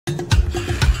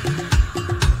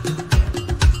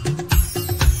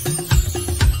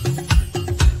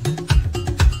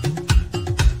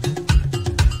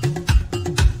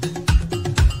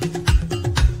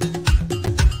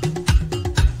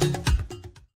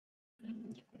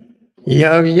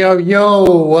Yo, yo,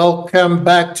 yo, welcome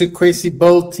back to Crazy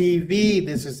Bowl TV.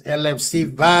 This is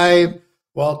LFC Vibe.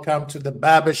 Welcome to the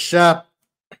barber shop.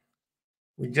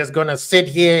 We're just going to sit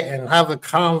here and have a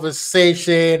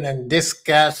conversation and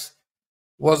discuss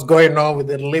what's going on with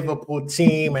the Liverpool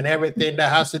team and everything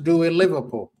that has to do with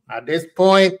Liverpool. At this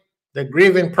point, the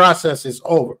grieving process is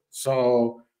over.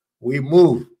 So we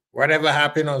move. Whatever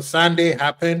happened on Sunday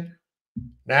happened.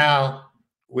 Now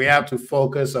we have to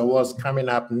focus on what's coming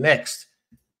up next.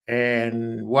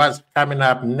 And what's coming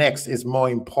up next is more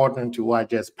important to what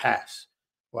just passed.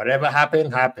 Whatever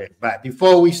happened, happened. But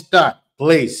before we start,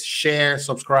 please share,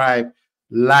 subscribe,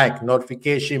 like,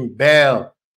 notification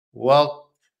bell.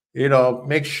 Well,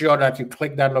 make sure that you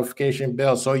click that notification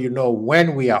bell so you know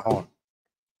when we are on.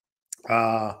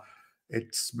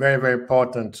 It's very, very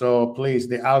important. So please,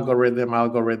 the algorithm.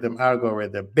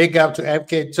 Big up to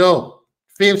MK2.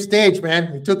 Fifth stage, man.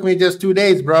 It took me just 2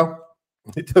 days, bro.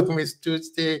 It took me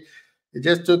It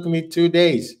just took me 2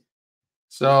 days.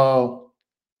 So,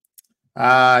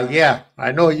 yeah,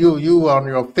 I know you on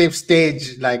your fifth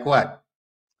stage, like what?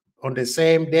 On the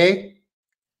same day?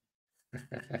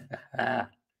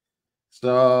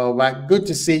 So, but good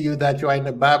to see you that you are in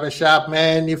the barbershop,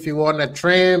 man. If you want a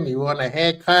trim, you want a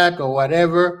haircut or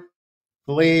whatever,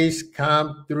 please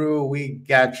come through. We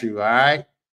got you, all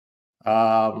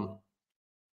right?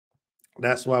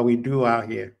 That's what we do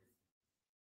out here.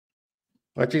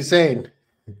 What you saying?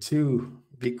 To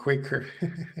be quicker.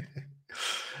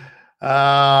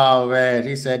 Oh man,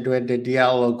 he said when the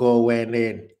Dialogo went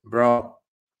in, bro.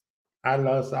 I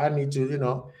need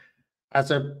to,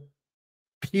 as a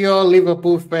pure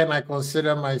Liverpool fan, I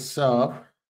consider myself.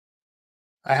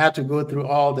 I had to go through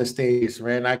all the stages,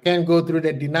 man. I can't go through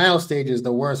the denial stage is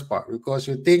the worst part because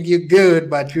you think you're good,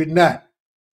 but you're not.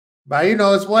 But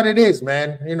it's what it is,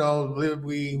 man. We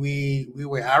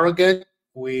were arrogant.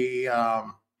 We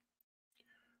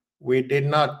did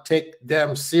not take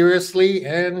them seriously,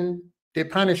 and they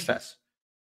punished us.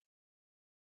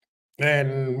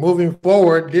 And moving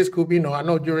forward, this could be, I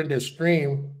know during the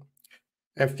stream,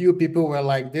 a few people were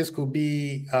like, this could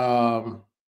be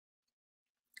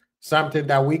something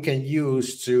that we can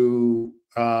use to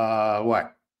learn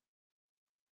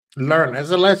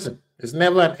as a lesson. It's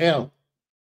never an L,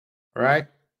 right?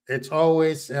 It's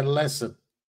always a lesson.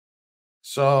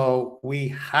 So we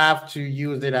have to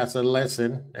use it as a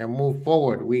lesson and move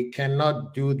forward. We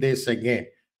cannot do this again.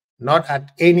 Not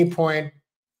at any point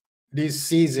this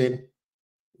season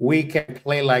we can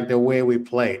play like the way we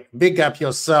played. Big up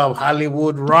yourself,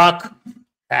 Hollywood Rock.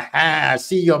 I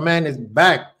see your man is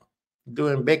back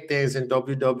doing big things in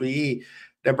WWE.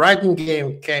 The Brighton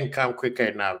game can't come quicker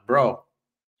enough, bro.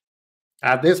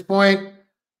 At this point,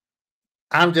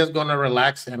 I'm just going to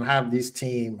relax and have this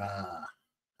team,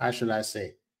 how should I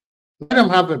say, let them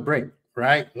have a break,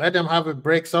 right? Let them have a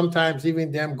break. Sometimes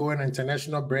even them going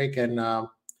international break and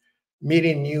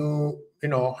meeting new,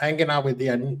 hanging out with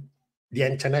the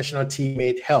international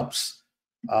teammate helps.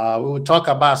 We will talk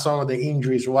about some of the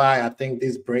injuries, why I think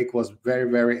this break was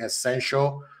very, very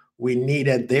essential. We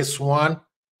needed this one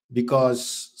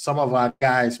because some of our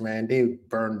guys, man, they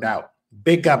burned out.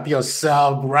 Big up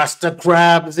yourself, Rasta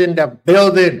Crabs in the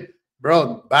building.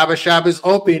 Bro, barbershop is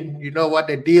open. You know what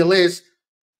the deal is.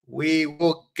 We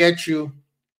will get you,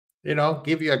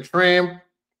 give you a trim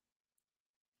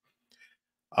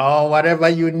or whatever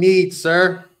you need,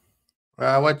 sir.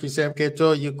 What you said,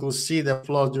 Keto, you could see the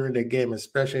flaws during the game,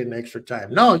 especially in extra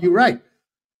time. No, you're right.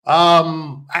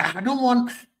 I don't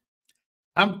want.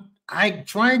 I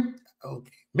tried.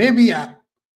 Okay, maybe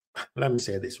let me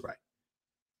say this right.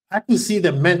 I can see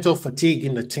the mental fatigue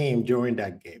in the team during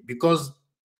that game because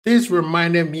this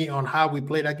reminded me on how we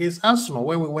played against Arsenal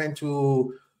when we went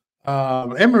to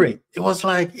Emirates. It was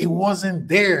like it wasn't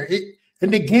there.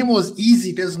 And the game was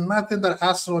easy. There's nothing that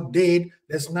Arsenal did.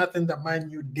 There's nothing that Man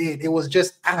U did. It was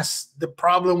just us. The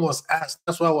problem was us.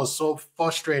 That's why it was so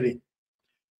frustrating.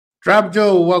 Trap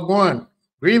Joe, what going?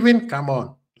 Grieving? Come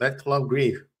on. Let club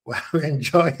grieve.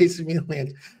 Enjoy his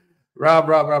millions. Rob.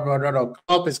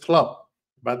 Club is club.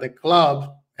 But the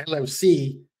club,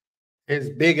 LFC, is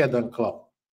bigger than club.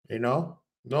 No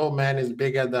man is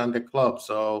bigger than the club.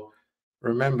 So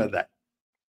remember that.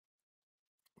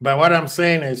 But what I'm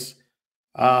saying is,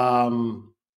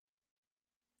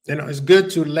 it's good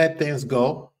to let things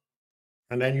go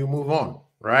and then you move on,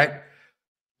 right?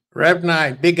 Rev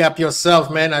 9, big up yourself,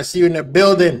 man. I see you in the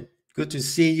building. Good to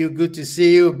see you.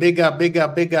 Big up,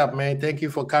 man. Thank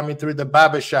you for coming through the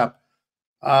barbershop.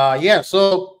 Yeah,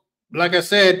 so like I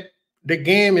said, the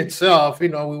game itself, we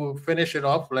will finish it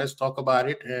off. Let's talk about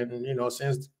it. And,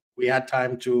 since we had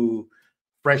time to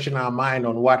freshen our mind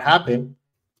on what happened,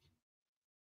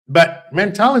 But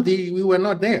mentality, we were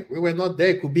not there. We were not there.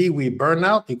 It could be we burn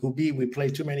out. It could be we play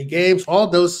too many games. All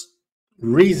those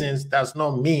reasons does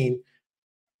not mean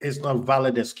it's not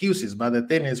valid excuses. But the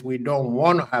thing is, we don't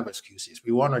want to have excuses.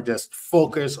 We want to just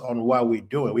focus on what we're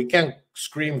doing. We can't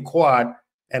scream quad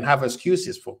and have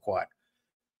excuses for quad.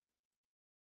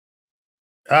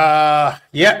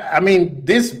 Yeah, I mean,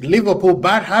 this Liverpool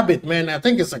bad habit, man, I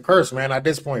think it's a curse, man, at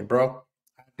this point, bro.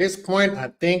 At this point, I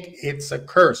think it's a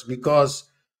curse because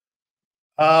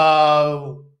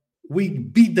we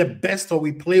beat the best or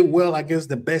we play well against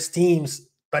the best teams,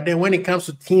 but then when it comes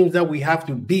to teams that we have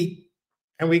to beat,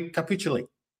 and we capitulate.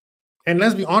 And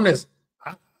let's be honest,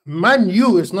 Man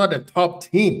U is not a top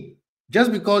team.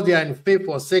 Just because they are in 5th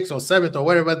or 6th or 7th or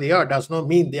wherever they are does not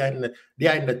mean they are in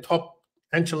the top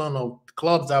echelon of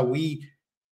clubs that we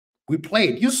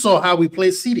played. You saw how we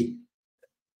played City.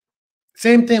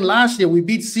 Same thing last year. We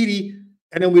beat City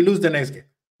and then we lose the next game.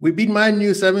 We beat Man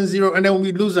U 7-0 and then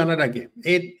we lose another game.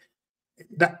 It's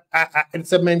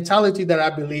a mentality that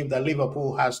I believe that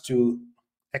Liverpool has to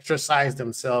exercise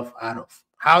themselves out of.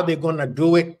 How they're going to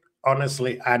do it,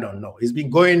 honestly, I don't know. It's been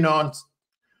going on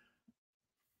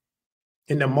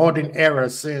in the modern era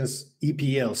since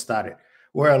EPL started,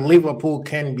 where Liverpool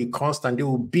can be constant. They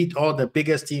will beat all the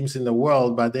biggest teams in the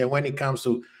world, but then when it comes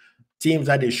to teams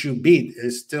that they should beat,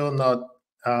 it's still not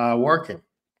working.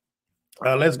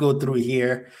 Let's go through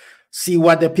here, see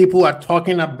what the people are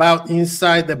talking about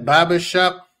inside the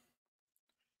barbershop.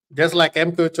 Just like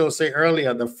MKoto said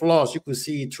earlier, the flaws, you could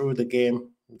see through the game.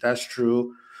 That's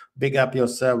true. Big up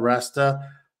yourself, Rasta.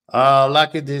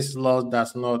 Lucky this loss,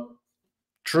 that's not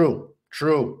true.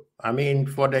 True. I mean,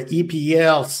 for the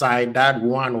EPL side, that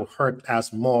one will hurt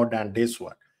us more than this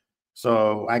one.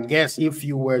 So I guess if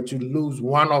you were to lose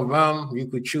one of them, you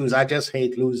could choose. I just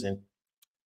hate losing.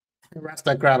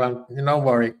 Rasta crab, don't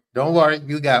worry. Don't worry.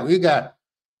 We got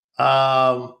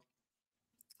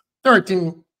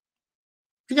 13.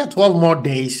 You got 12 more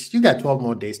days. You got 12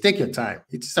 more days. Take your time.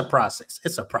 It's a process.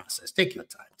 It's a process. Take your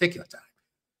time. Take your time.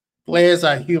 Players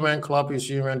are human. Club is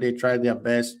human. They try their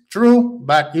best. True.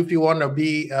 But if you want to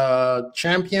be a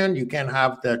champion, you can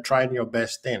have the trying your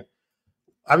best thing.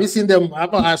 Have you seen them? I'm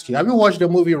going to ask you. Have you watched the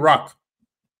movie Rock?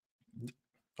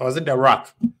 Or is it The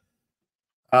Rock?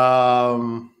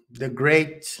 The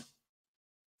great,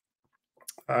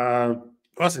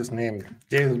 what's his name?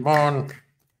 James Bond,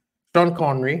 Sean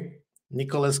Connery,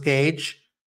 Nicolas Cage.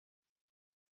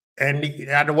 And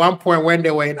at one point when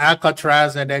they were in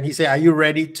Alcatraz, and then he said, "Are you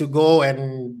ready to go?"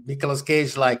 And Nicolas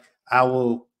Cage like, I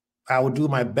will do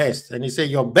my best." And he said,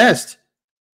 "Your best?"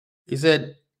 He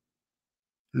said,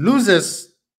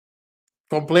 "Losers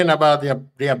complain about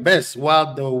their best,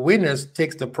 while the winners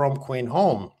takes the prom queen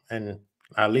home." And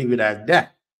I'll leave it at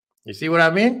that. You see what I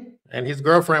mean? And his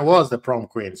girlfriend was the prom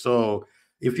queen. So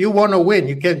if you want to win,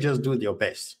 you can't just do your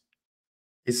best.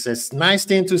 It's a nice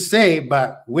thing to say,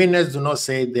 but winners do not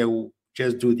say they will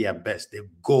just do their best. They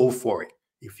go for it.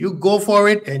 If you go for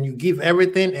it and you give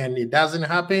everything and it doesn't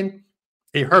happen,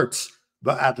 it hurts.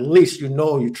 But at least you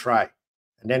know you try.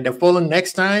 And then the following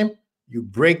next time, you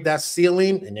break that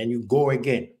ceiling and then you go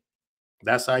again.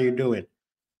 That's how you do it.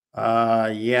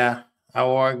 Yeah.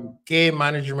 Our game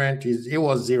management it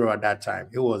was 0 at that time.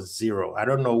 It was 0. I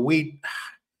don't know. It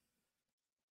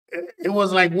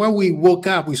was like when we woke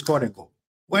up, we scored a goal.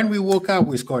 When we woke up,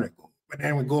 we scored a goal. But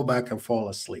then we go back and fall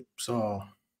asleep. So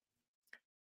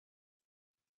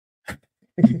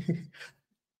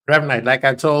Rev Knight, like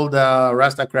I told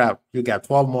Rasta Crab, you got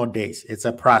 12 more days. It's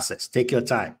a process. Take your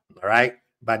time. All right.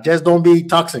 But just don't be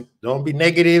toxic. Don't be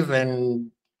negative,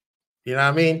 and you know what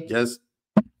I mean? Just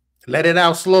let it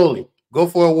out slowly. Go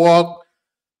for a walk,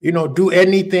 do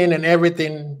anything and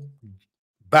everything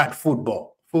but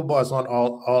football. Football is not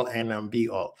all N and be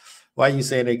all. Why you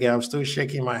saying again? I'm still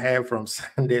shaking my head from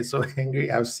Sunday. So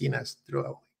angry. I've seen us throw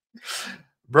away.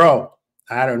 Bro,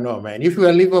 I don't know, man. If you're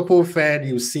a Liverpool fan,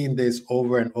 you've seen this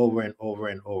over and over and over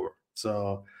and over.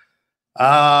 So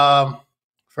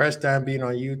first time being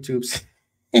on YouTube.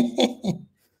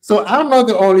 So I'm not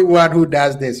the only one who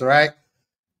does this, right?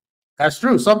 That's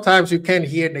true. Sometimes you can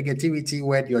hear negativity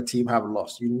when your team have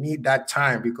lost. You need that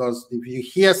time, because if you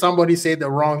hear somebody say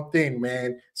the wrong thing,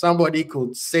 man, somebody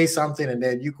could say something and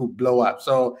then you could blow up.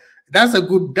 So that's a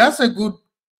good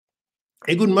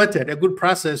method, a good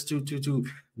process to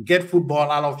get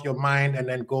football out of your mind and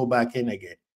then go back in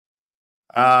again.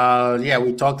 Yeah,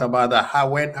 we talked about that.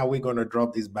 When are we going to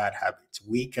drop these bad habits?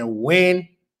 We can win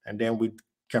and then we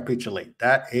capitulate.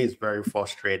 That is very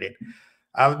frustrating.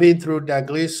 I've been through that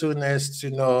glissoness to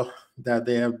know that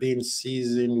they have been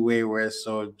seasoned way worse.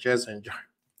 So just enjoy.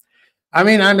 I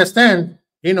mean, I understand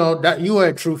you know that you are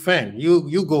a true fan.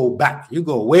 You go back, you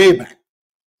go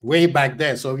way back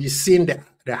there. So you've seen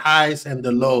the highs and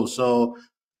the lows. So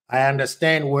I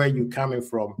understand where you're coming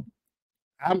from.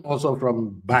 I'm also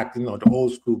from back, you know, the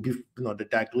old school, you know, the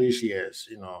Dalglish years,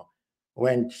 you know,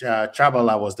 when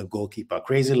Chabala was the goalkeeper,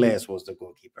 Crazy Les was the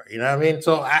goalkeeper. You know what I mean?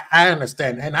 So I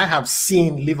understand, and I have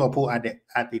seen Liverpool at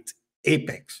its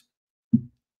apex.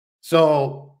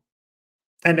 So,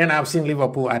 and then I've seen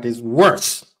Liverpool at its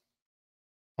worst.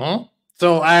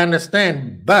 So I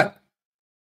understand, but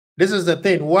this is the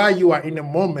thing. While you are in the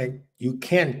moment, you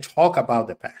can't talk about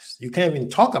the past. You can't even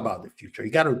talk about the future.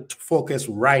 You got to focus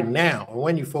right now. And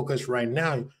when you focus right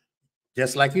now,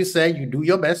 just like you said, you do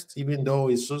your best, even though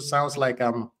it so sounds like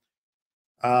I'm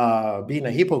being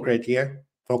a hypocrite here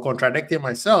for contradicting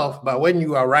myself. But when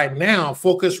you are right now,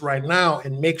 focus right now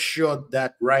and make sure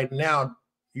that right now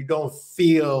you don't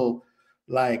feel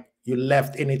like you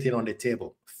left anything on the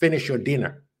table. Finish your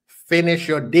dinner. Finish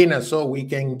your dinner so we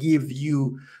can give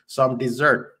you some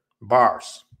dessert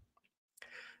bars.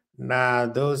 Nah,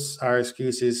 those are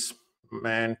excuses,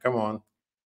 man. Come on.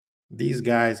 These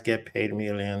guys get paid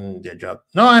million their job.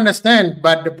 No, I understand,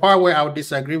 but the part where I would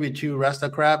disagree with you, Rasta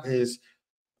Crab, is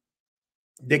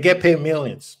they get paid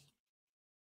millions.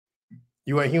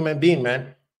 You're a human being,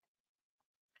 man.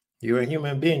 You're a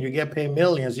human being. You get paid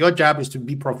millions. Your job is to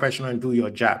be professional and do your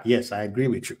job. Yes, I agree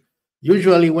with you.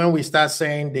 Usually, when we start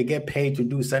saying they get paid to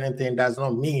do certain things, does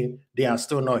not mean they are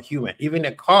still not human. Even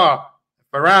a car,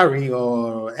 Ferrari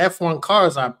or F1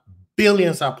 cars, are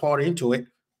billions are poured into it,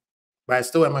 but it's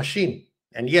still a machine.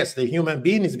 And yes, the human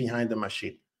being is behind the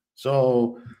machine.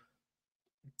 So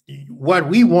what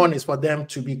we want is for them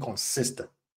to be consistent,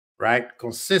 right?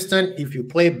 Consistent. If you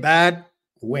play bad,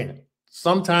 win.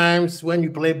 Sometimes when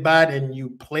you play bad and you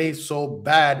play so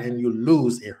bad and you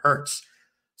lose, it hurts.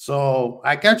 So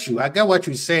I get you. I get what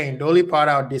you're saying. The only part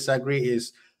I would disagree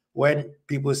is when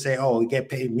people say, oh, we get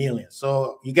paid millions.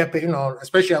 So you get paid, you know,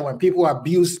 especially when people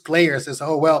abuse players, it's,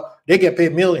 oh, well, they get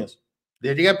paid millions.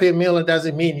 They get paid millions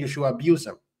doesn't mean you should abuse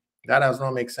them. That does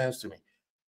not make sense to me.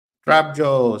 Trap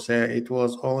Joe said it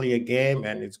was only a game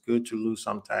and it's good to lose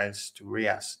sometimes to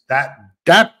react.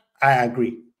 That I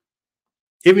agree.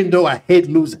 Even though I hate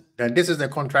losing, that this is the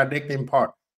contradicting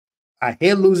part. I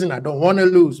hate losing. I don't want to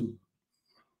lose.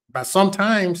 But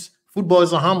sometimes football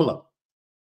is a humbler.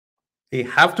 They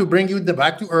have to bring you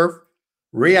back to earth,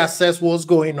 reassess what's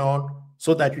going on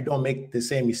so that you don't make the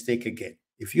same mistake again.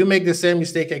 If you make the same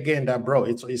mistake again, that bro,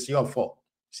 it's your fault.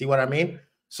 See what I mean?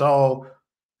 So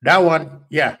that one,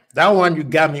 yeah, that one you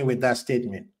got me with that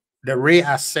statement. The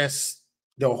reassess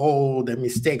the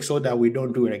mistake so that we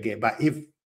don't do it again. But if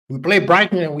we play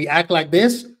Brighton and we act like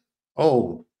this,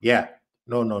 oh yeah,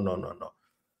 no.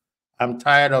 I'm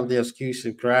tired of the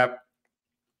excuses crap.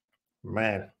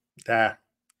 Man,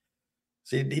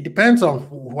 see, it depends on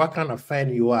what kind of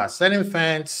fan you are. Certain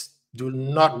fans do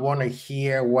not want to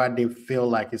hear what they feel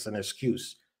like is an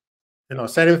excuse. You know,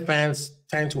 certain fans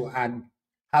tend to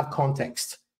have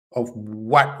context of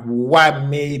why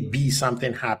maybe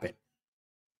something happened.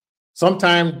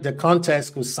 Sometimes the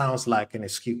context could sound like an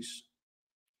excuse.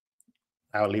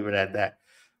 I'll leave it at that.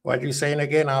 What you're saying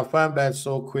again, our fan base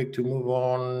so quick to move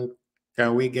on.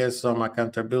 Can we get some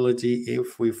accountability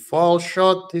if we fall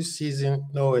short this season?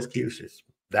 No excuses.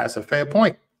 That's a fair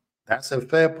point. That's a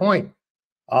fair point.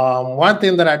 One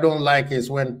thing that I don't like is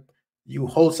when you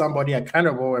hold somebody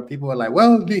accountable and people are like,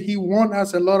 well, he won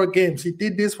us a lot of games. He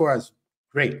did this for us.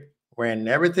 Great. When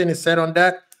everything is said on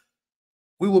that,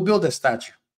 we will build a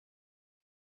statue.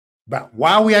 But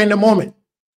while we are in the moment,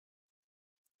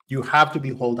 you have to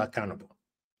be held accountable.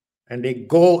 And they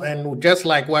go, and just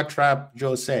like what Trap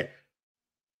Joe said,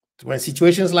 when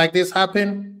situations like this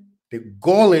happen, the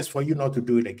goal is for you not to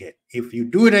do it again. If you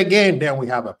do it again, then we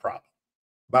have a problem.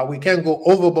 But we can't go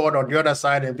overboard on the other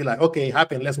side and be like, okay, it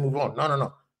happened, let's move on.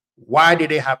 No. Why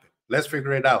did it happen? Let's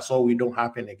figure it out so we don't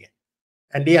happen again.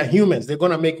 And they are humans. They're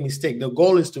going to make mistakes. The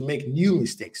goal is to make new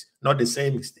mistakes, not the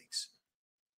same mistakes.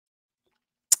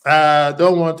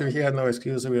 Don't want to hear no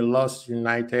excuse. We lost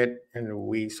United and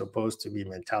we supposed to be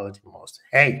mentality monsters.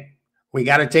 Hey, we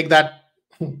got to take that.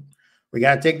 We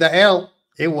got to take the L.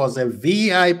 It was a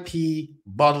VIP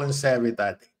bottling service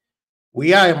that day.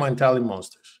 We are mentality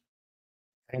monsters.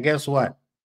 And guess what?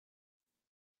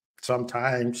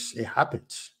 Sometimes it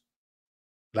happens.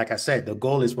 Like I said, the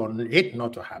goal is for it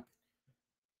not to happen.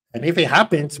 And if it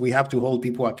happens, we have to hold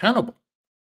people accountable.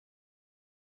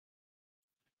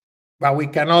 But we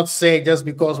cannot say just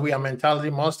because we are mentality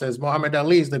monsters, Muhammad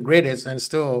Ali is the greatest, and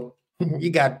still he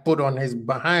got put on his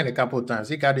behind a couple of times.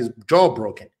 He got his jaw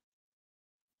broken.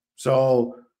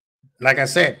 So, like I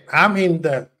said, I'm in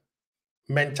the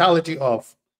mentality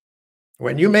of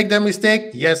when you make the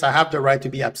mistake, yes, I have the right to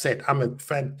be upset. I'm a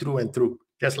fan through and through,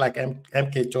 just like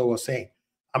MK2 was saying.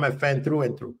 I'm a fan through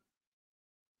and through.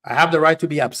 I have the right to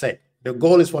be upset. The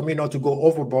goal is for me not to go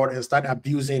overboard and start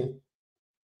abusing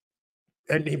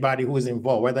anybody who is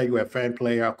involved, whether you're a fan,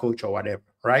 player, coach, or whatever,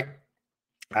 right?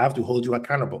 I have to hold you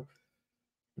accountable.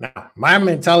 Now, my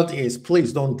mentality is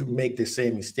please don't make the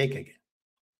same mistake again.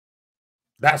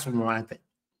 That's my thing.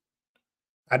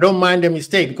 I don't mind the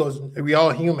mistake because we're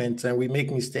all humans and we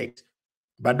make mistakes,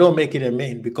 but don't make it a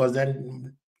main, because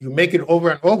then you make it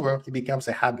over and over, it becomes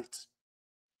a habit.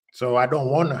 So I don't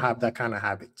want to have that kind of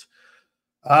habit.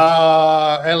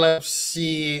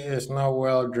 LFC is not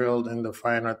well drilled in the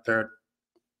final third.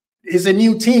 It's a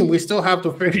new team. We still have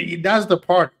to figure. That's the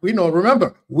part. We know.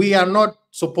 Remember, we are not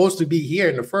supposed to be here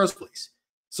in the first place.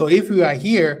 So if we are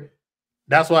here,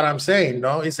 that's what I'm saying.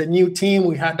 No, it's a new team.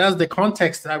 We have. That's the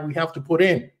context that we have to put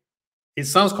in. It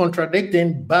sounds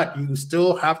contradicting, but you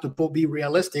still have to be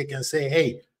realistic and say,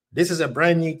 hey, this is a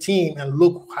brand new team, and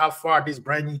look how far this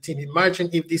brand new team. Imagine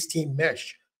if this team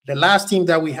meshed. The last team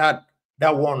that we had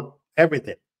that won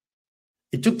everything.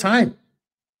 It took time.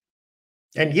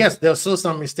 And yes, there are still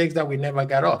some mistakes that we never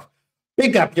got off.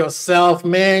 Pick up yourself,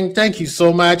 man. Thank you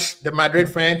so much, the Madrid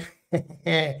fan.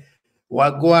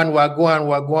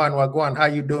 Wagwan. How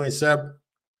you doing, sir?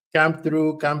 Come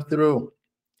through.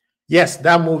 Yes,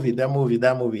 that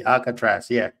movie, Alcatraz.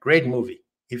 Yeah, great movie.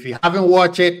 If you haven't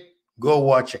watched it, go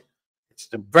watch it. It's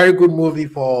a very good movie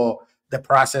for the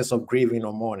process of grieving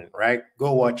or mourning, right?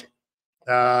 Go watch it.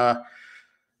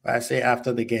 I say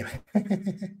after the game.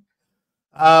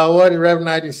 What Rev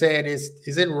 90 said is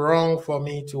it wrong for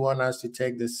me to want us to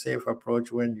take the safe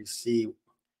approach when you see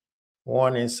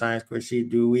warning signs? Because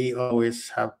do we always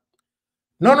have?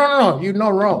 No. You're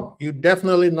not wrong. You're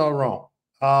definitely not wrong.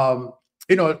 Have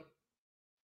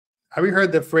you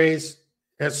heard the phrase,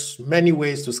 there's many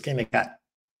ways to skin a cat?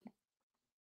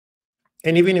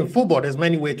 And even in football, there's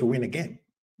many ways to win a game.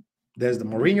 There's the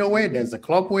Mourinho way, there's the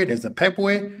Klopp way, there's the Pep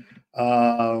way,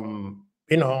 Arsene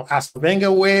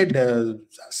Wenger way, the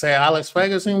Sir Alex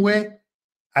Ferguson way.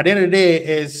 At the end of the day,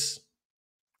 is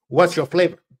what's your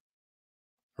flavor,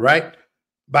 right?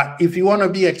 But if you want to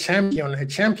be a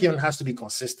champion has to be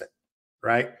consistent,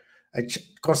 right?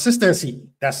 Consistency,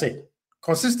 that's it.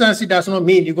 Consistency does not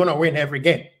mean you're going to win every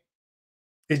game.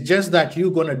 It's just that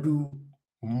you're going to do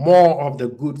more of the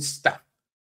good stuff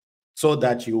so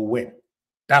that you win.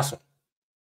 That's all.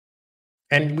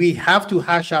 And we have to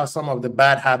hash out some of the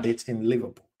bad habits in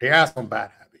Liverpool. There are some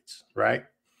bad habits, right?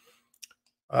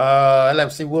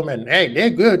 LFC women, hey, they're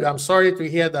good. I'm sorry to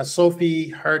hear that Sophie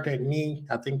hurt her knee,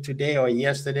 I think today or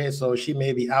yesterday, so she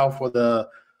may be out for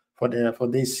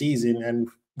this season. And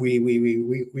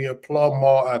we applaud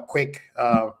more a quick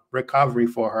recovery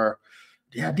for her.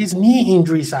 Yeah, these knee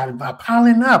injuries are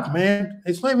piling up, man.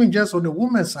 It's not even just on the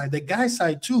women's side, the guy's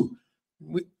side too.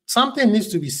 Something needs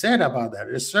to be said about that.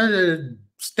 It's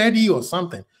steady or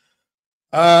something.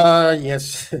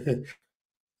 Yes.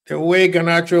 The way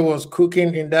Garnacho was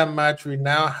cooking in that match, we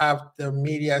now have the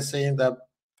media saying that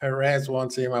Perez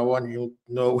wants him. I want you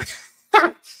to know.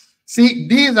 See,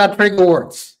 these are trigger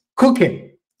words.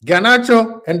 Cooking.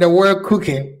 Garnacho and the word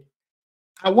cooking.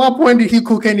 At what point did he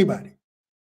cook anybody?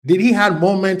 Did he have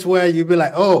moments where you'd be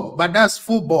like, oh, but that's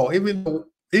football.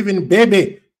 Even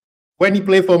Baby, when he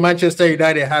played for Manchester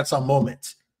United, had some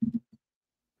moments.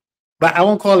 But I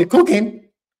won't call it cooking.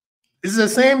 It's the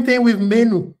same thing with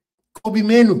Menu, Kobe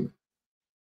Menu.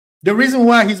 The reason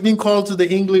why he's been called to the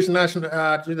English national,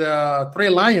 to the Three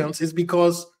Lions, is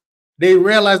because they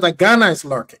realized that Ghana is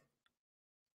lurking.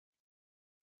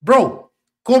 Bro,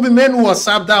 Kobe Menu was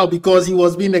subbed out because he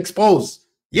was being exposed.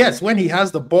 Yes, when he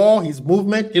has the ball, his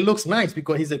movement, it looks nice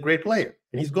because he's a great player.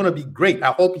 And he's going to be great.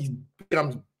 I hope he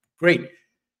becomes great.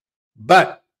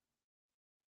 But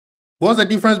what's the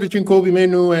difference between Kobe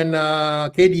Menu and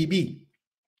KDB?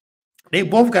 They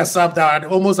both got subbed out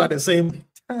almost at the same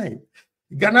time.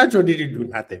 Garnacho didn't do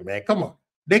nothing, man. Come on.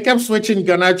 They kept switching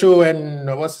Garnacho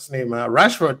and what's his name,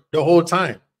 Rashford the whole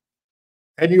time.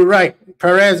 And you're right.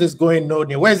 Perez is going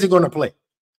nowhere. Where is he going to play?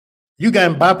 You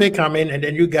got Mbappe coming, and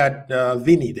then you got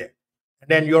Vini there. And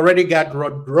then you already got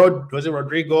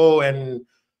Rodrigo and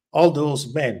all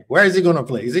those men. Where is he going to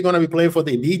play? Is he going to be playing for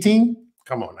the B team?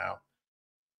 Come on now.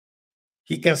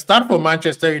 He can start for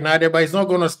Manchester United, but he's not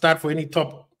going to start for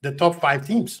the top 5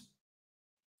 teams.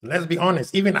 Let's be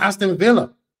honest. Even Aston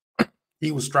Villa,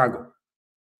 he will struggle.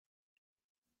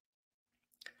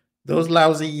 Those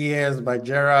lousy years by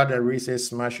Gerrard and Reese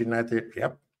smash United.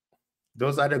 Yep.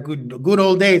 Those are the good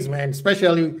old days, man.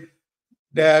 Especially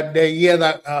the year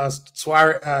that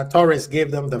Torres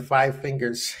gave them the 5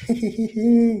 fingers.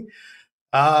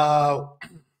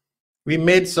 We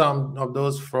made some of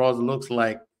those frauds looks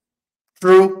like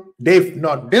true. They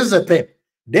no. This is the thing.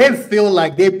 They feel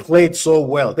like they played so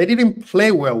well. They didn't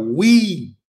play well.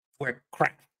 We were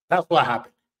crap. That's what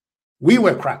happened. We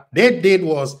were crap. They did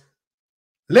was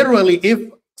literally if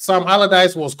Sam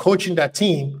Allardyce was coaching that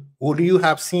team, would you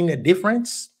have seen a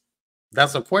difference?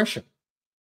 That's a question.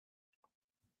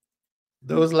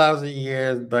 Those lousy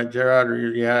years by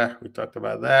Gerard, yeah, we talked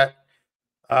about that.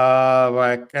 But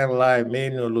I can't lie,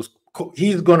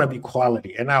 he's gonna be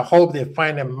quality, and I hope they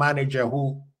find a manager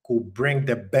who could bring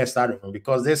the best out of him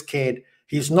because this kid,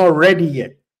 he's not ready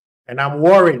yet, and I'm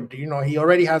worried. You know, he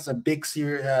already has a big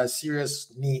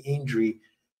serious knee injury,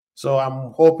 so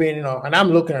I'm hoping, you know, and I'm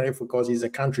looking at it because he's a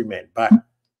countryman, but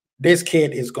this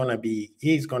kid is gonna be,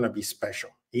 he's gonna be special.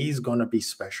 He's gonna be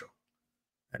special.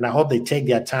 And I hope they take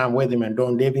their time with him and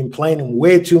don't. They've been playing him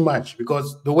way too much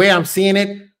because the way I'm seeing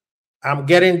it, I'm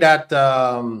getting that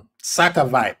Saka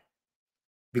vibe.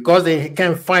 Because they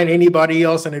can't find anybody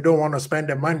else and they don't want to spend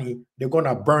the money, they're going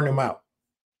to burn him out.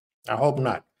 I hope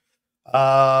not.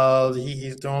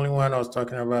 He's the only one I was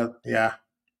talking about. Yeah.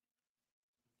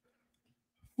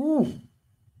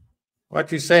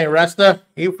 What you saying, Rasta?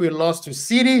 If we lost to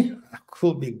City, I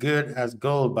could be good as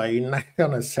gold, but you're not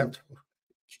unacceptable.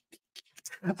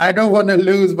 I don't want to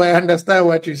lose, but I understand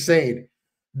what you're saying.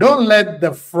 Don't let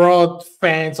the fraud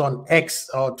fans on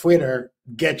X or Twitter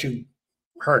get you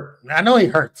hurt. I know it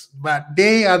hurts, but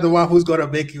they are the one who's going to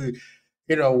make you,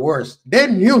 you know, worse. They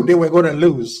knew they were going to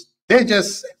lose.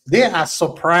 They are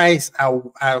surprised.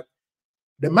 The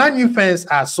Man U fans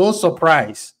are so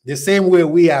surprised the same way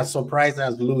we are surprised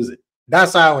as losing.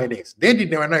 That's how it is. They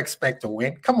were not expect to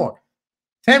win. Come on.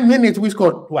 10 minutes, we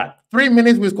scored what? 3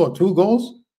 minutes, we scored 2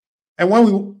 goals. And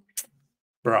when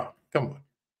bro, come on,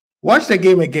 watch the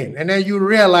game again. And then you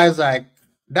realize, like,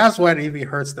 that's what even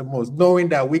hurts the most, knowing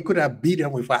that we could have beat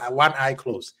them with one eye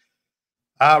closed.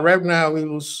 Right now, we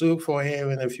will sue for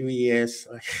him in a few years.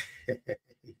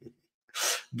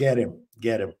 Get him.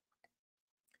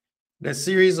 The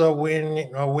series of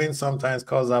win sometimes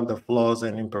calls out the flaws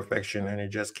and imperfection, and it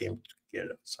just came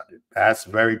together. So that's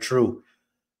very true.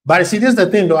 But see, this is the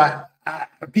thing, though.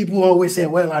 People always say,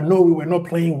 well, I know we were not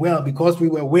playing well because we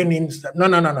were winning.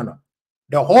 No.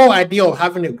 The whole idea of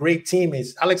having a great team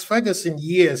is Alex Ferguson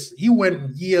he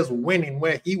went years winning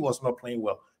where he was not playing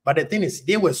well. But the thing is,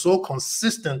 they were so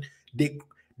consistent, they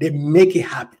make it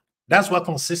happen. That's what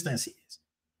consistency is.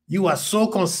 You are so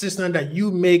consistent that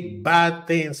you make bad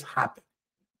things happen.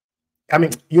 I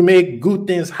mean, you make good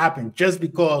things happen just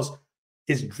because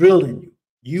it's drilled in you.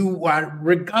 You are,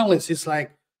 regardless, it's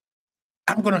like,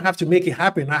 I'm going to have to make it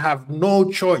happen. I have no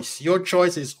choice. Your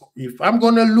choice is, if I'm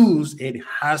going to lose, it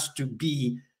has to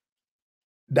be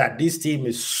that this team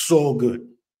is so good.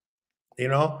 You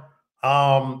know,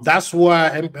 that's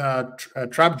why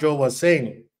Trap Joe was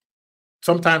saying,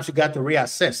 sometimes you got to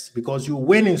reassess because you're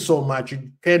winning so much,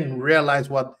 you can't realize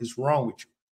what is wrong with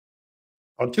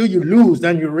you. Until you lose,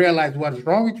 then you realize what is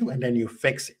wrong with you, and then you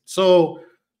fix it. So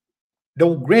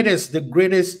the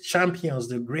greatest champions,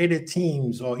 the greatest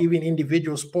teams, or even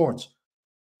individual sports,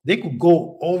 they could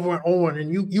go over and over,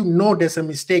 and you know there's a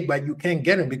mistake, but you can't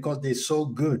get them because they're so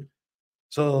good.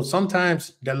 So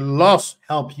sometimes the loss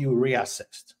help you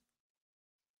reassess.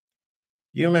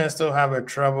 You may still have a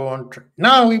trouble on.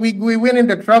 No, we win in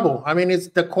the trouble. I mean, it's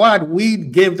the quad. We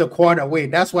gave the quad away.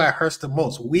 That's why it hurts the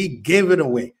most. We gave it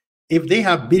away. If they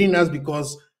have beaten us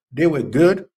because they were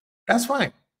good, that's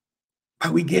fine.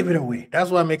 But we gave it away.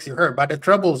 That's what makes it hurt. But the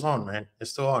trouble's on, man.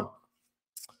 It's still on.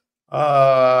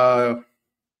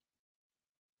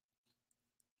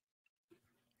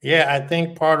 Yeah, I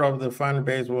think part of the fan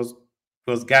base was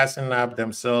gassing up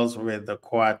themselves with the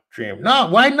quad dream. No,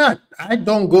 why not? I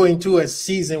don't go into a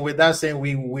season without saying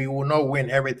we will not win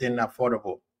everything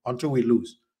affordable until we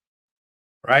lose.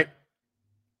 Right?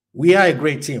 We are a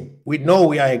great team. We know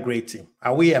we are a great team.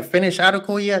 Are we a finished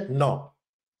article yet? No.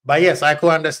 But yes, I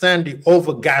could understand the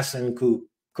over-gassing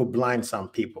could blind some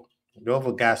people. The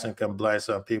over-gassing can blind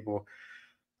some people.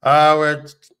 Yep,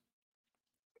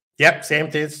 same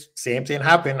thing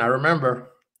happened. I remember.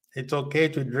 It's okay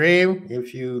to dream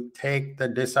if you take the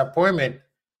disappointment.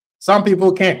 Some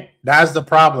people can't. That's the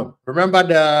problem. Remember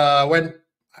when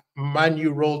Man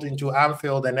U rolled into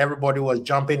Anfield and everybody was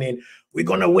jumping in, we're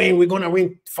gonna win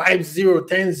 5-0,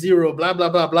 10-0, blah blah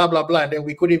blah blah blah blah. And then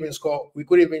we couldn't even score, we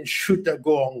couldn't even shoot the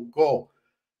goal on goal.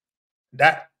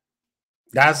 That's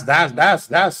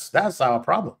our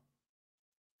problem.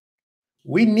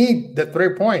 We need the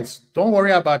 3 points. Don't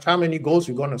worry about how many goals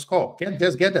you're going to score.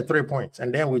 Just get the 3 points,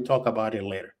 and then we talk about it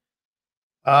later.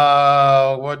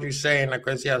 What you saying? Like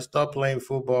I said, I stopped playing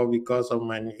football because of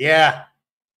my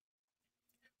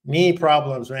knee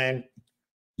problems, man.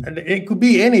 And it could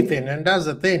be anything, and that's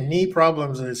the thing. Knee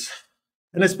problems is,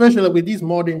 and especially with these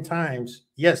modern times,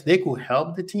 yes, they could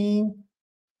help the team.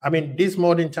 I mean, these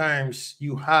modern times,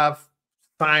 you have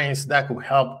science that could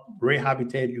help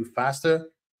rehabilitate you faster.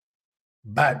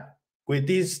 But with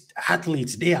these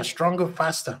athletes, they are stronger,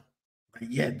 faster.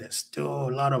 But yet, there's still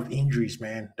a lot of injuries,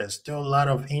 man. There's still a lot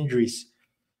of injuries.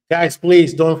 Guys,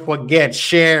 please don't forget,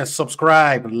 share,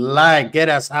 subscribe, like, get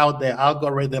us out there.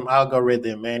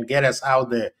 Algorithm, man, get us out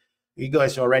there. You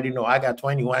guys already know I got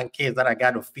 21 kids that I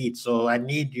got to feed. So I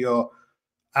need your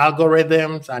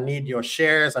algorithms. I need your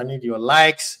shares. I need your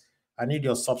likes. I need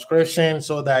your subscription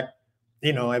so that,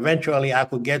 eventually I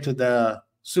could get to the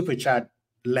super chat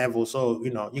level. So,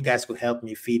 you guys could help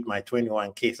me feed my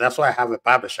 21 kids. That's why I have a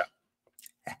barbershop.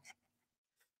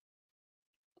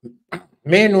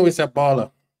 Manu is a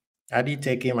baller. I did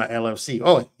take him at LFC.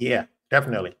 Oh, yeah,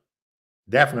 definitely.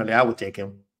 Definitely, I would take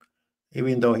him.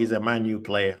 Even though he's a Man U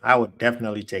player, I would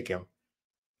definitely take him.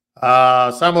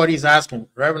 Somebody's asking,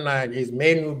 Reverend, is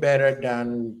Manu better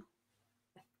than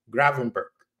Gravenberg?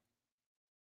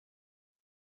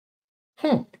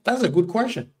 That's a good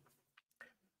question.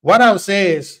 What I would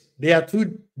say is there are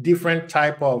two different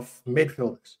type of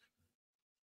midfielders.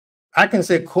 I can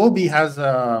say Kobe has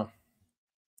a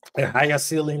higher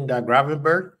ceiling than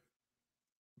Gravenberg,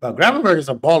 but Gravenberg is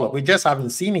a baller. We just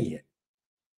haven't seen it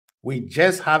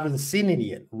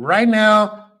yet. Right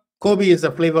now, Kobe is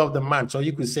the flavor of the month, so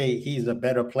you could say he's a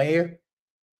better player.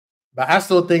 But I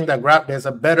still think that there's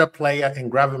a better player in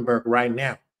Gravenberg right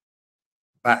now.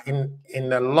 But in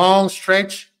the long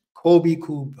stretch, Kobe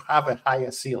could have a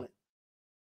higher ceiling.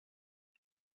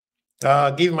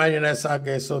 Give my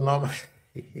okay, so normal.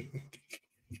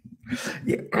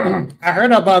 Yeah. I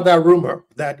heard about that rumor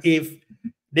that if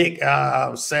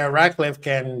Sir Ratcliffe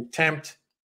can tempt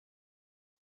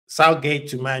Southgate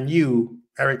to Man U,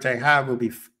 Eric Ten Hag will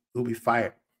be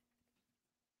fired.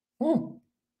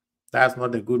 That's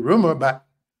not a good rumor, but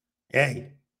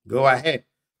hey, go ahead.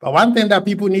 But one thing that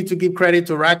people need to give credit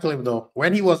to Ratcliffe, though,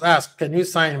 when he was asked, can you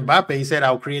sign Mbappe? He said,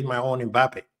 I'll create my own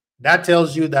Mbappe. That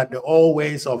tells you that the old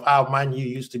ways of how Man U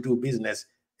used to do business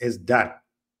is done,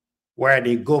 where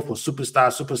they go for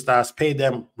superstars, pay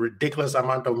them ridiculous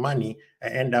amount of money,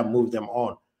 and end up move them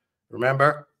on.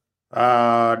 Remember,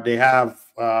 they have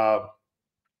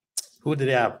who did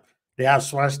they have? They have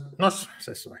Schweinsteiger. Not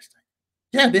Schweinsteiger.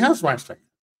 Yeah, they have Schweinsteiger.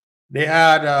 They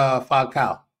had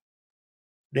Falcao.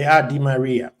 They had Di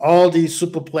Maria. All these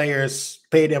super players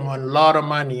paid them a lot of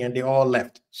money, and they all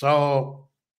left. So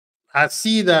I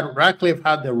see that Ratcliffe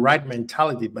had the right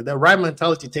mentality, but the right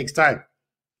mentality takes time.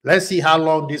 Let's see how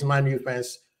long these Man U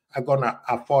fans are going to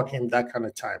afford him that kind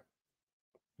of time.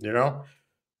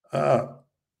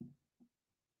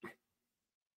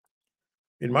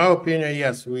 In my opinion,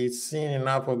 yes, we've seen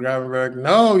enough for Gravenberg.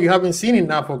 No, you haven't seen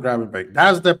enough for Gravenberg.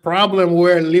 That's the problem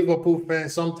where Liverpool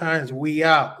fans, sometimes we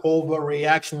are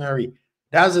overreactionary.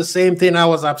 That's the same thing I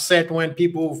was upset when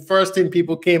first thing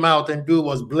people came out and do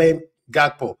was blame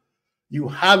Gakpo. You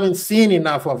haven't seen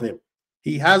enough of him.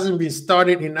 He hasn't been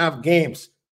starting enough games.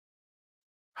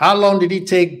 How long did it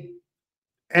take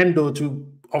Endo to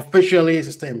officially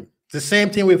system? The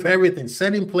same thing with everything.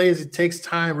 Setting plays, it takes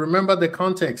time. Remember the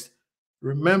context.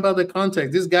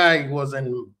 This guy was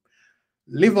in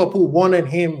Liverpool, wanted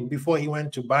him before he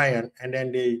went to Bayern, and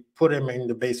then they put him in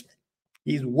the basement.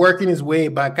 He's working his way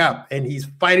back up, and he's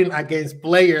fighting against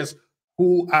players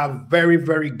who are very,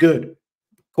 very good.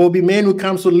 Kobe Manu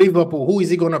comes to Liverpool. Who is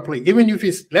he going to play? Even if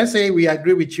let's say we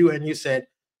agree with you and you said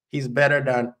he's better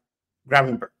than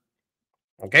Gravenberg.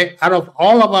 Okay, out of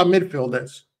all of our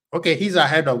midfielders, okay, he's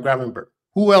ahead of Gravenberg.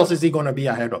 Who else is he going to be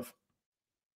ahead of?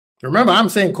 Remember, I'm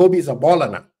saying Kobe is a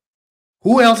baller now.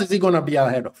 Who else is he going to be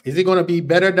ahead of? Is he going to be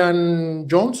better than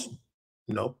Jones?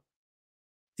 No.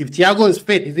 If Thiago is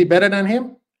fit, is he better than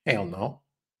him? Hell no.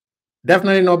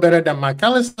 Definitely no better than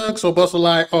McAllister,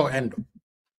 Szoboszlai, or Endo.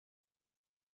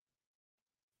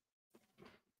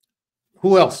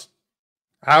 Who else?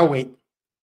 I'll wait.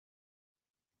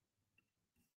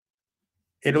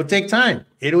 It'll take time.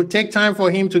 It'll take time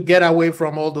for him to get away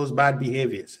from all those bad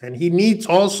behaviors. And he needs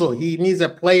a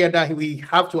player that we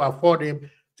have to afford him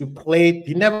to play.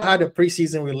 He never had a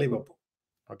preseason with Liverpool.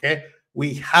 Okay.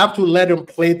 We have to let him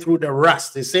play through the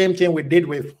rust. The same thing we did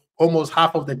with almost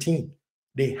half of the team.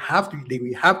 We have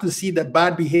to see the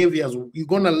bad behaviors. You're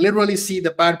going to literally see the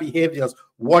bad behaviors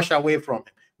wash away from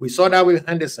him. We saw that with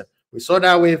Henderson. We saw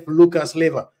that with Lucas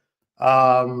Leiva.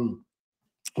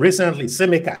 Recently,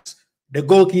 Simicas, the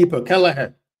goalkeeper,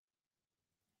 Kelleher,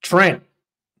 Trent.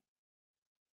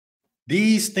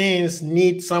 These things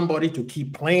need somebody to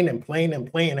keep playing and playing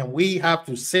and playing, and we have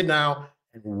to sit down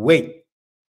and wait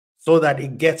so that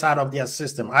it gets out of their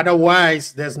system.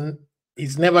 Otherwise,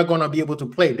 he's never going to be able to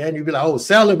play. Then you'll be like, oh,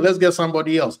 sell him, let's get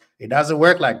somebody else. It doesn't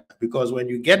work like that, because when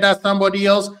you get that somebody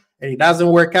else and it doesn't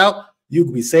work out, you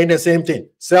could be saying the same thing.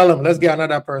 Sell him, let's get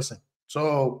another person.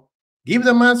 So give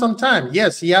the man some time.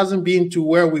 Yes, he hasn't been to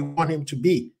where we want him to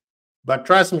be, but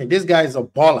trust me, this guy is a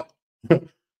baller.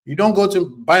 You don't go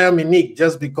to Bayern Munich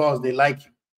just because they like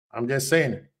you. I'm just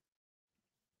saying it.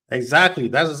 Exactly.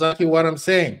 That's exactly what I'm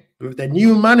saying. With the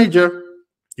new manager,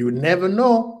 you never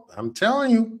know. I'm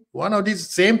telling you, one of these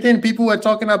same thing people were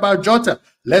talking about Jota.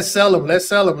 Let's sell him, let's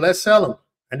sell him, let's sell him.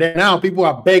 And then now people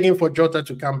are begging for Jota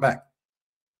to come back.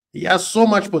 He has so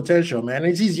much potential, man.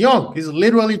 And he's young. He's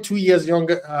literally 2 years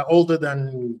older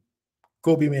than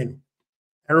Kobe Manu.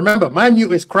 And remember,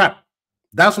 Manu is crap.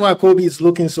 That's why Kobe is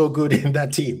looking so good in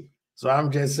that team. So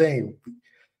I'm just saying,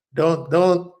 don't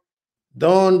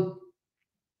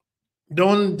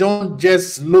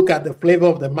just look at the flavor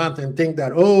of the month and think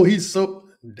that, oh, he's so,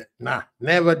 nah,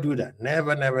 never do that.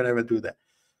 Never do that.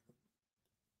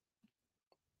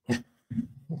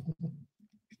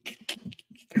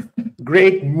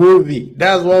 Great movie.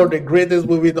 That's one of the greatest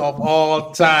movies of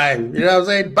all time. You know what I'm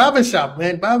saying? Barbershop,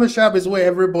 man. Barbershop is where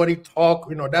everybody talk.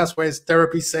 You know, that's where it's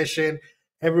therapy session.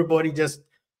 Everybody just,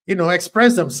 you know,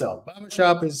 express themselves.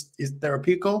 Barbershop is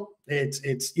therapeutical.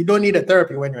 It's you don't need a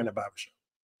therapy when you're in a barbershop.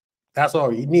 That's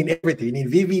all. You need everything. You need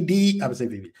VVD. I would say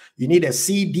VVD. You need a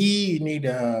CD. You need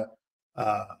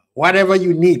whatever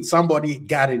you need. Somebody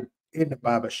got it in the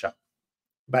barbershop.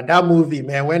 But that movie,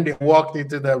 man, when they walked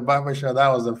into the barbershop, that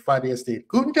was the funniest thing.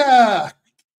 Kunta!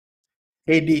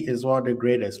 AD is one of the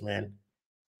greatest, man.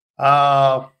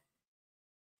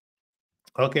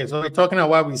 Okay, so we're talking about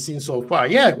what we've seen so far.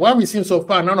 Yeah, what we've seen so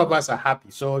far, none of us are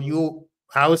happy. So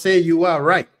I would say you are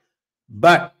right.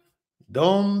 But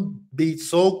don't be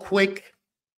so quick.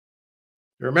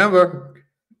 Remember,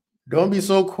 don't be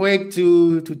so quick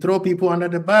to throw people under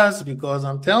the bus, because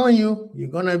I'm telling you, you're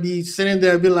going to be sitting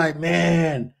there and be like,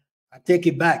 man, I take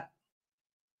it back.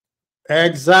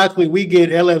 Exactly. We get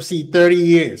LFC 30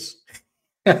 years.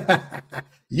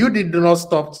 You did not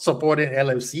stop supporting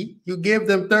LFC. You gave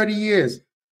them 30 years.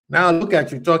 Now look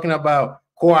at you talking about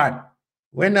Quad.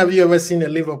 When have you ever seen a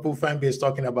Liverpool fan base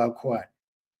talking about Quad?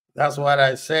 That's what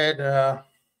I said.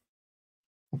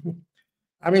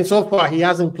 I mean, so far, he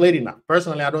hasn't played enough.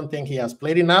 Personally, I don't think he has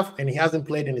played enough, and he hasn't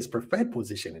played in his preferred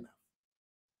position enough.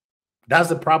 That's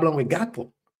the problem with Gakpo.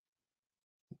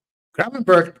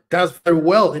 Gravenberch does very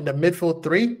well in the midfield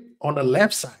three on the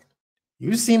left side.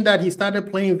 You've seen that he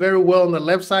started playing very well on the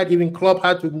left side. Even Klopp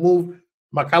had to move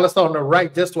McAllister on the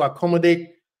right just to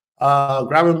accommodate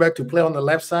Gravenberch to play on the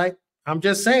left side. I'm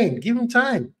just saying, give him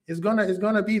time. It's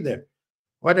gonna be there.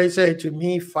 What they say to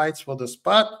me, fights for the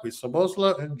spot with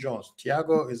Szoboszlai and Jones.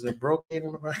 Thiago is a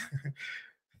broken.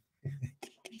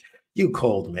 You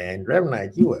cold, man.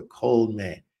 Revenite, you a cold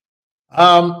man.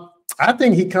 I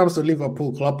think he comes to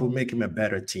Liverpool, Klopp will make him a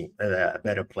better team, a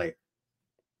better player.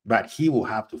 But he will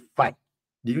have to fight.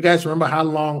 Do you guys remember how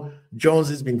long Jones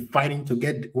has been fighting to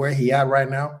get where he at right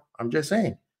now? I'm just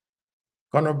saying.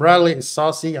 Conor Bradley is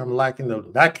saucy. I'm liking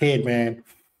that kid, man.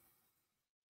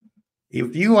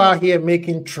 If you are here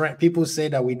making Trent, people say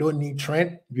that we don't need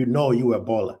Trent, you know you a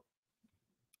baller.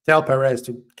 Tell Perez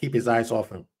to keep his eyes off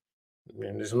him. I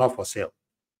mean, it's not for sale.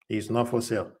 He's not for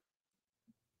sale.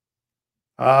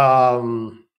 I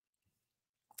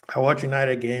watch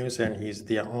United games and he's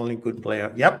the only good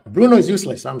player. Yep, Bruno is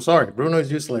useless. I'm sorry. Bruno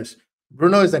is useless.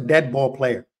 Bruno is a dead ball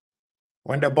player.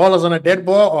 When the ball is on a dead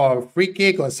ball or free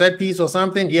kick or set piece or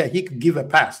something, yeah, he could give a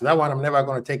pass. That one, I'm never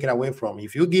going to take it away from him.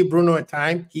 If you give Bruno a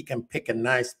time, he can pick a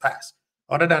nice pass.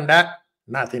 Other than that,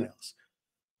 nothing else.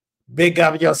 Big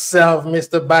up yourself,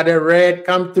 Mr. Body Red.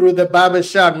 Come through the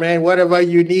barbershop, man. Whatever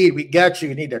you need, we got you.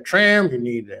 You need a trim, you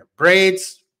need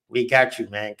braids, we got you,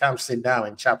 man. Come sit down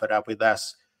and chop it up with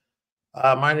us.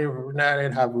 Man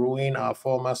United have ruined our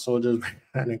former soldiers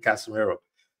and Casemiro.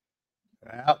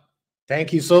 Well,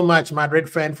 thank you so much, Madrid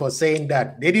fan, for saying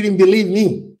that. They didn't believe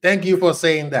me. Thank you for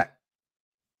saying that.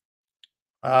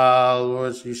 What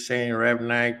was you saying, Rev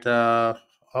Knight?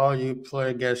 All you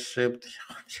play get shipped.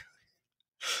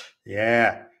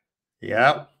 Yeah.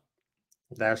 Yep.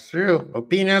 That's true.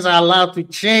 Opinions are allowed to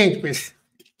change.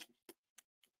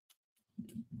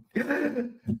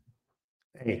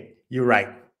 Hey, you're right.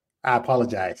 I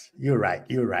apologize. You're right.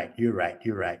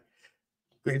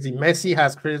 Crazy. Messi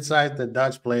has criticized the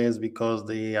Dutch players because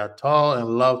they are tall and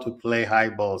love to play high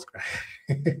balls.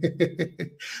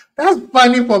 That's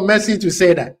funny for Messi to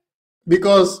say that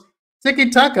because Tiki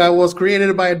Taka was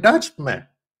created by a Dutchman.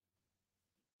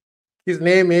 His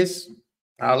name is,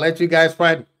 I'll let you guys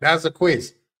find, that's a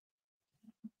quiz.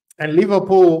 And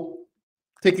Liverpool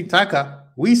Tiki Taka,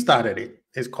 we started it.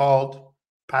 It's called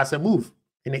Pass and Move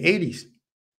in the 80s.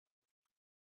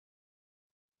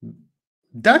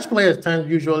 Dutch players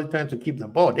usually tend to keep the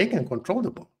ball. They can control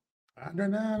the ball. I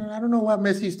don't know what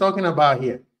Messi is talking about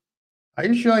here. Are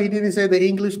you sure he didn't say the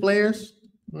English players?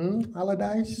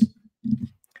 Allardyce?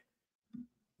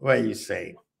 What you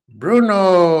say?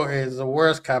 Bruno is the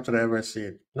worst captain I've ever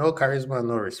seen. No charisma,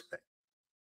 no respect.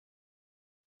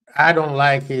 I don't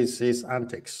like his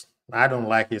antics. I don't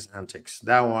like his antics.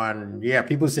 That one, yeah,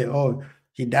 people say, oh,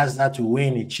 he does that to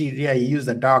win. He cheats. Yeah, he used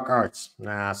the dark arts.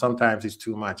 Nah, sometimes it's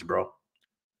too much, bro.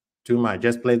 Too much.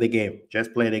 Just play the game.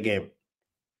 Just play the game.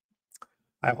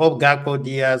 I hope Gakpo,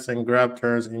 Diaz, and Grab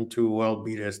turns into world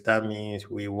beaters. That means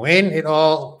we win it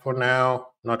all for now.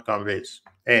 Not convinced.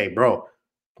 Hey, bro,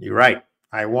 you're right.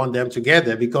 I want them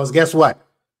together because guess what?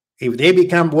 If they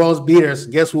become world beaters,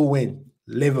 guess who win?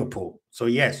 Liverpool. So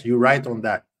yes, you're right on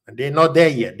that. And they're not there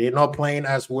yet. They're not playing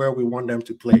as where we want them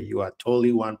to play. You are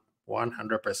totally 100%.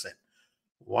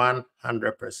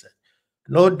 100%.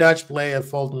 No Dutch player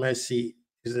fault Messi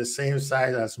is the same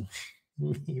size as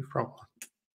me from.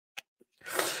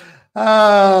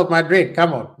 Madrid,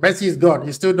 come on. Messi is gone.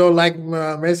 You still don't like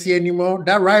Messi anymore?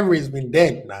 That rivalry has been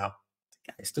dead now.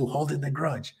 The guy's still holding the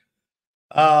grudge.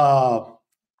 I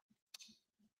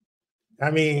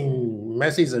mean,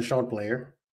 Messi's a short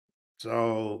player.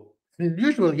 So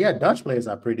usually, yeah, Dutch players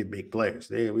are pretty big players.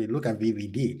 We look at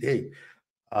VVD.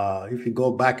 If you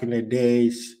go back in the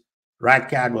days,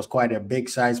 Radcat was quite a big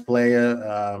size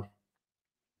player.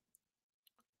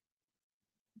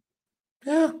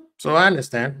 Yeah, so I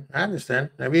understand. I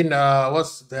mean,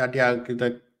 what's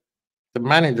the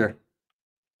manager?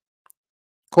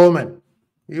 Coleman.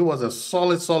 He was a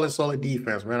solid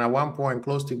defense, man. At one point,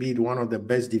 close to being one of the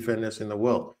best defenders in the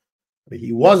world. But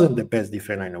he wasn't the best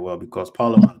defender in the world because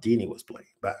Paolo Maldini was playing.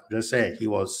 But I'm just saying, he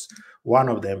was one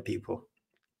of them people.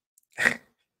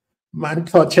 Man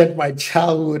tortured my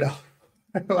childhood.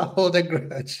 I hold a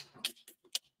grudge.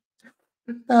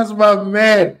 That's my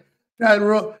man.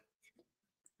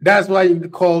 That's why you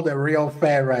call the real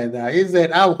fan right now. He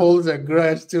said, I hold a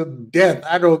grudge till death.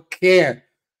 I don't care.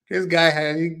 This guy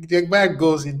the man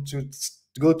goes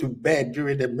go to bed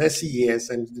during the messy years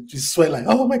and just sweat like,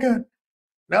 oh my God.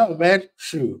 No, man,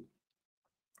 shoot.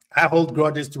 I hold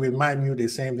grudges to remind you the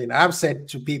same thing. I've said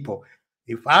to people,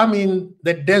 if I'm in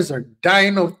the desert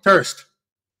dying of thirst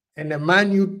and the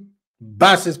man you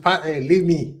bust his part, hey, leave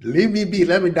me be,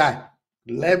 let me die.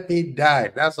 Let me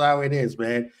die. That's how it is,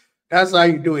 man. That's how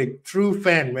you do it. True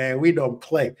fan, man. We don't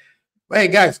play. But hey,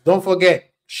 guys, don't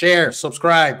forget, share,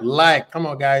 subscribe, like. Come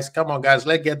on, guys.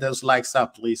 Let's get those likes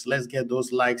up, please. Let's get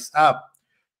those likes up.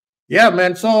 Yeah,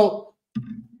 man. So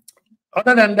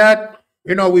other than that,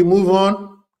 we move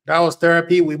on. That was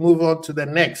therapy. We move on to the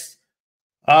next.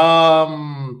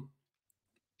 I'm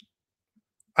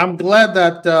glad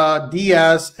that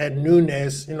Diaz and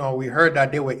Nunes, we heard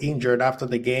that they were injured after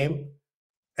the game.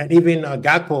 And even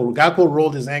Gakpo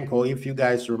rolled his ankle, if you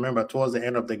guys remember, towards the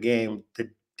end of the game. I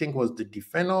think it was the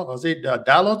defender, was it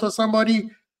Dalot or somebody?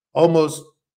 Almost,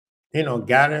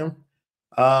 got him.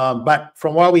 But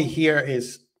from what we hear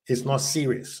it's not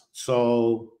serious.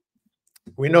 So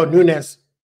we know Nunes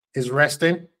is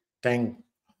resting.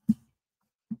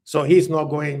 So he's not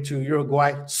going to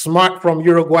Uruguay. Smart from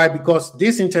Uruguay because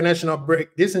this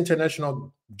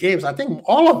international games, I think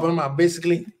all of them are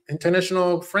basically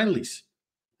international friendlies.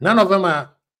 None of them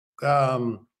are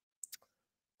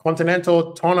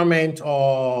continental tournament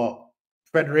or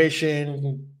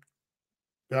federation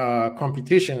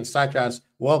competitions such as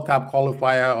World Cup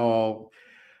qualifier or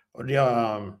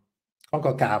the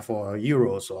CONCACAF or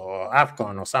Euros or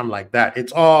AFCON or something like that.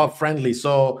 It's all friendly.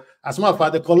 So as a matter of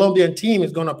fact, the Colombian team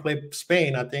is going to play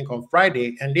Spain, I think, on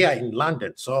Friday, and they are in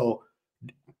London. So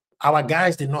our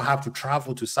guys did not have to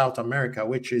travel to South America,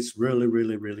 which is really,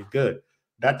 really, really good.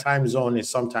 That time zone is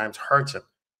sometimes hurting.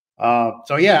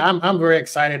 So yeah, I'm very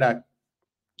excited that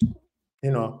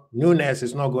Nunes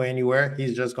is not going anywhere.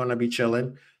 He's just going to be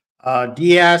chilling.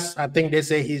 Diaz, I think they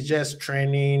say he's just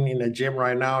training in the gym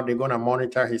right now. They're going to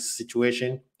monitor his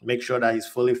situation, make sure that he's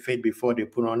fully fit before they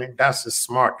put on it. That's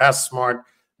smart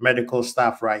medical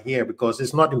stuff right here because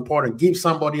it's not important. Give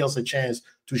somebody else a chance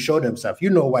to show themselves.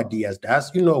 You know what Diaz does.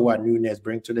 You know what Nunes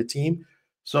brings to the team.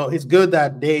 So it's good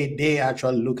that they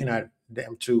actually looking at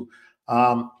them too.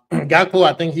 Gakpo,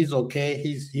 I think he's okay.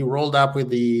 He rolled up with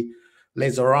the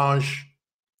Les Orange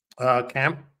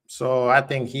camp, so I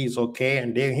think he's okay.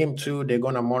 And him too, they're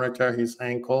gonna monitor his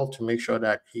ankle to make sure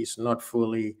that he's not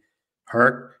fully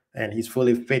hurt and he's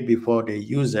fully fit before they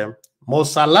use him. Mo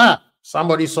Salah,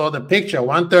 somebody saw the picture.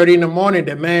 1:30 in the morning,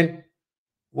 the man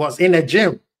was in the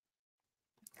gym.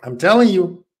 I'm telling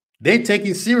you, they take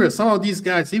it serious. Some of these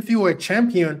guys, if you were a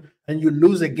champion and you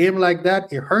lose a game like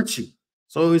that, it hurts you.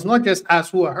 So it's not just us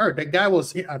who are hurt. The guy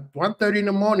was at 1:30 in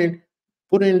the morning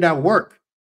putting in that work.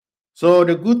 So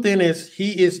the good thing is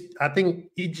I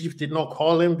think Egypt did not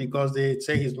call him because they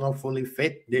say he's not fully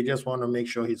fit. They just want to make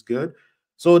sure he's good.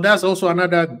 So that's also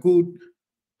another good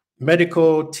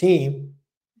medical team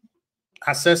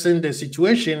assessing the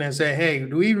situation and say, hey,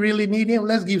 do we really need him?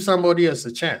 Let's give somebody else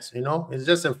a chance. You know, it's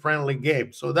just a friendly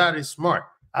game. So that is smart.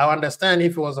 I understand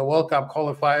if it was a World Cup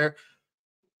qualifier,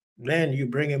 then you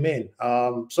bring him in.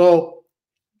 So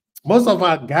most of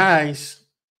our guys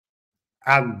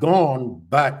are gone,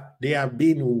 but they are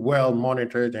being well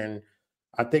monitored. And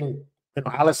I think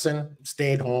Allison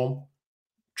stayed home,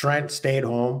 Trent stayed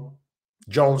home,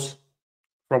 Jones,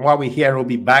 from what we hear, will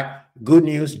be back. Good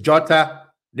news, Jota,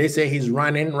 they say he's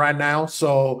running right now,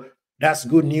 so that's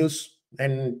good news.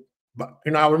 And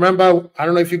I remember, I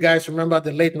don't know if you guys remember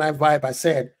the late night vibe. I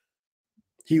said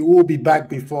he will be back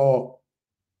before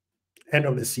end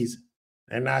of the season.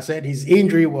 And I said his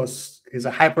injury is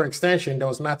a hyperextension. There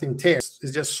was nothing tears.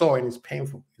 It's just sore and it's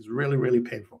painful. It's really, really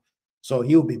painful. So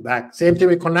he'll be back. Same thing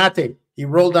with Konate. He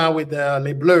rolled out with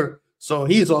Les Bleus, so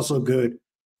he's also good.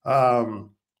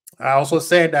 I also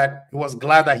said that he was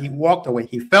glad that he walked away.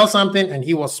 He felt something and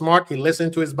he was smart. He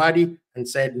listened to his body and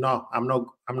said, no, I'm not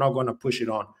going to push it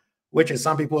on, which is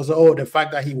some people say, oh, the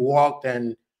fact that he walked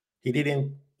and he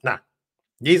didn't. Nah.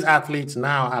 These athletes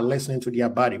now are listening to their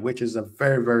body, which is a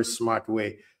very, very smart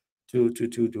way to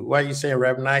do. What you say,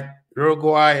 Rev Knight?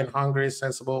 Uruguay and Hungary is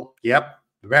sensible. Yep,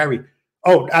 very.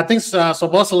 Oh, I think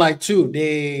Soboslai too.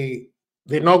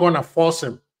 They're not going to force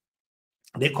him.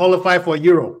 They qualify for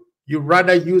Euro. You'd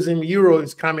rather use him. Euro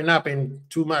is coming up in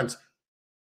 2 months.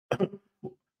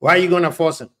 Why are you going to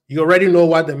force him? You already know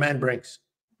what the man brings.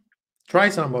 Try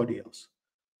somebody else.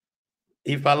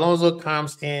 If Alonso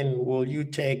comes in, will you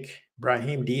take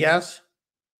Brahim Diaz?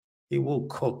 He will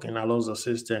cook in Alonso's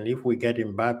system. If we get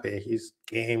Mbappe, his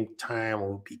game time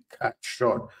will be cut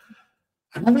short.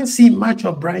 I haven't seen much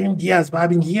of Brahim Diaz, but I've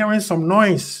been hearing some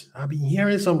noise. I've been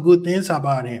hearing some good things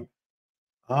about him.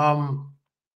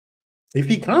 If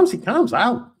he comes, he comes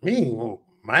out.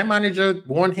 My manager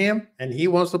want him and he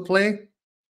wants to play,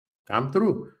 come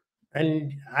through.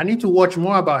 And I need to watch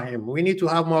more about him. We need to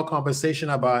have more conversation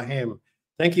about him.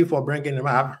 Thank you for bringing him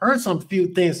up. I've heard some few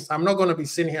things. I'm not going to be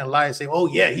sitting here and lie and say, oh,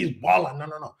 yeah, he's balling.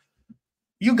 No.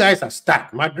 You guys are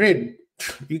stacked. Madrid,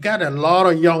 you got a lot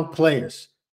of young players.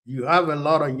 You have a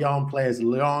lot of young players,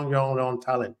 young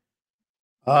talent.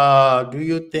 Do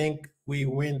you think we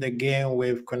win the game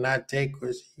with Konate?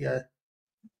 Yeah.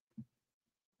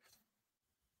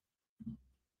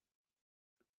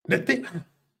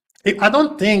 I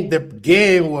don't think the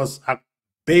game was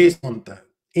based on the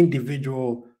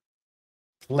individual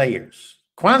players.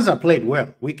 Kwanzaa played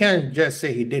well. We can't just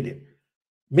say he did it.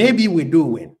 Maybe we do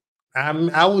win. I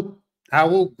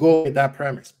will go with that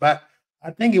premise, but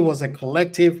I think it was a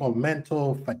collective of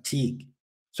mental fatigue.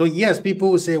 So yes,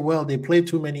 people will say, well, they played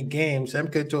too many games.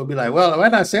 MK2 will be like, well,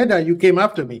 when I said that, you came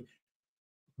after me.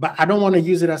 But I don't want to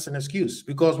use it as an excuse,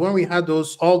 because when we had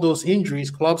all those injuries,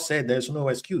 Klopp said there's no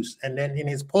excuse. And then in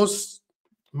his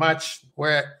post-match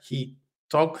where he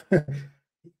talked,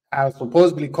 I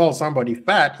supposedly called somebody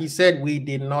fat, he said we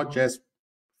did not just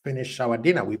finish our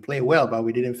dinner. We played well, but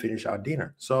we didn't finish our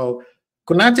dinner. So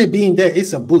Konate being there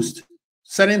is a boost.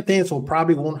 Certain things will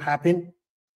probably won't happen.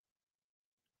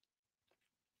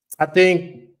 I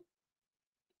think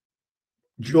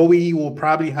Joey will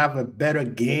probably have a better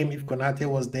game if Konate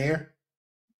was there.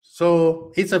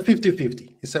 So it's a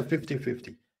 50-50. It's a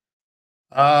 50-50.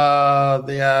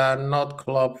 They are not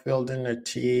club fielding a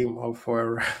team or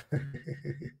for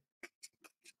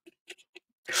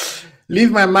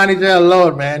leave my manager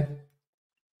alone, man.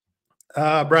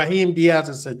 Brahim Diaz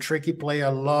is a tricky player. I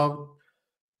love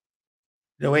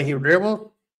the way he dribbled.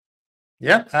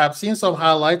 Yeah, I've seen some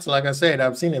highlights. Like I said,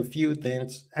 I've seen a few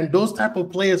things, and those type of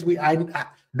players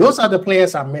those are the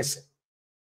players I'm missing.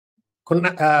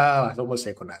 I almost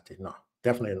say Konate. No,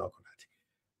 definitely not Konate.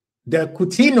 The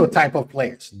Coutinho type of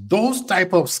players, those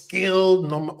type of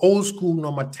skilled, old school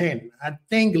number 10. I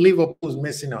think Liverpool's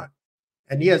missing on.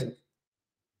 And yes,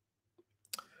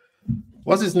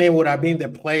 what's his name would have been the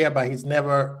player, but he's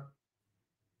never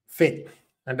fit,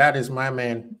 and that is my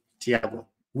man Thiago.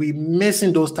 We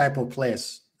missing those type of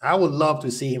players. I would love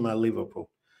to see him at Liverpool.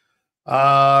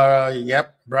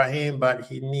 Yep, Brahim, but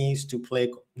he needs to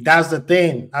play. That's the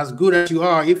thing. As good as you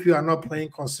are, if you are not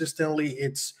playing consistently,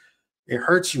 it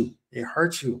hurts you. It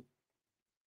hurts you.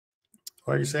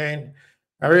 What are you saying?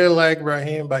 I really like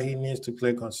Brahim, but he needs to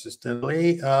play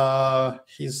consistently.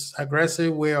 His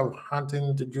aggressive way of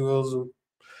hunting the duels,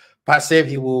 passive,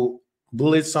 he will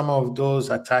bully some of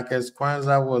those attackers.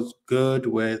 Kwanzaa was good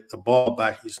with the ball,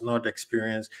 but he's not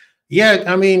experienced. Yeah,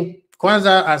 I mean,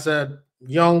 Kwanzaa, as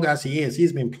young as he is,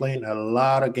 he's been playing a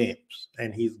lot of games,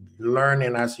 and he's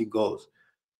learning as he goes.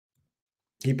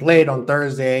 He played on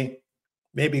Thursday.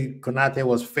 Maybe Konate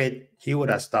was fit, he would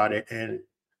have started. And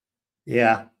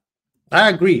yeah, I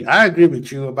agree. I agree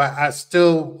with you, but I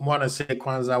still want to say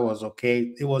Kwanzaa was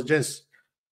okay. It was just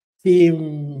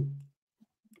team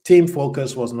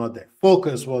focus was not there.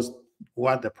 Focus was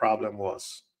what the problem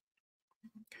was.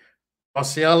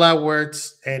 Osceola,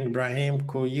 Wirtz, and Ibrahim,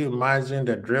 could you imagine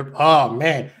the drip? Oh,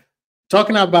 man.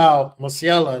 Talking about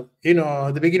Musiala,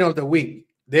 at the beginning of the week,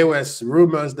 there was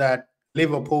rumors that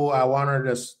Liverpool are one of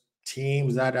the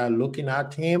teams that are looking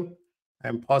at him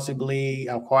and possibly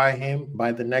acquire him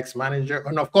by the next manager.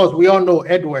 And of course, we all know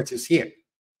Edwards is here.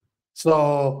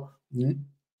 So,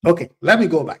 okay, let me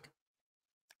go back.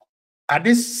 At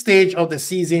this stage of the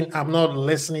season, I'm not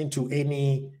listening to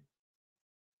any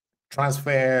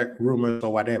transfer rumors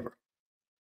or whatever.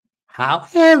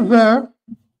 However,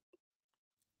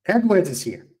 Edwards is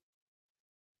here.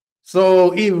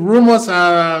 So if rumors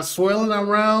are swirling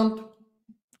around,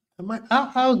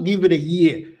 I'll give it a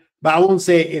year, but I won't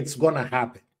say it's going to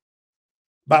happen.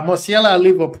 But Musiala at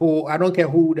Liverpool, I don't care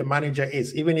who the manager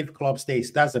is, even if Klopp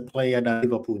stays, that's a player that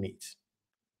Liverpool needs.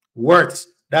 Wirtz,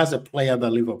 that's a player that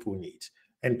Liverpool needs.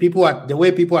 And the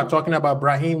way people are talking about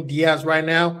Brahim Diaz right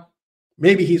now,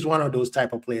 maybe he's one of those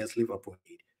type of players Liverpool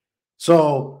need.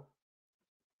 So,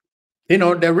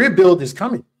 the rebuild is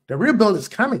coming. The rebuild is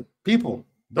coming. People,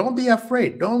 don't be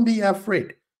afraid. Don't be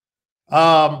afraid.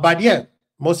 But yeah,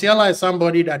 Musiala is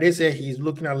somebody that they say he's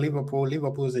looking at Liverpool.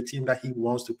 Liverpool is a team that he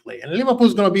wants to play. And Liverpool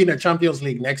is going to be in the Champions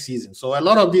League next season. So a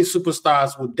lot of these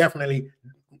superstars will definitely,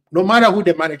 no matter who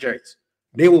the manager is,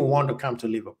 they will want to come to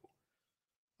Liverpool.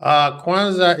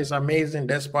 Kwanzaa is amazing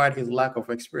despite his lack of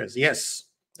experience. Yes,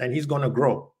 and he's going to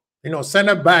grow.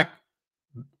 Center back,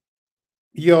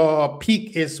 your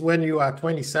peak is when you are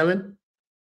 27.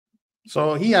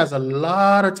 So he has a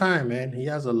lot of time, man. He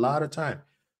has a lot of time.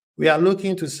 We are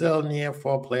looking to sell near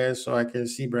 4 players, so I can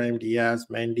see Brahim Diaz,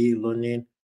 Mendy, Lunin.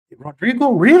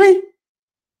 Rodrigo, really?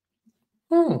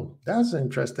 That's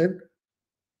interesting.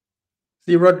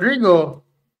 See, Rodrigo,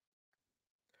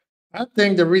 I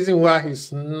think the reason why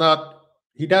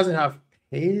he doesn't have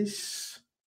pace,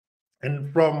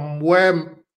 and from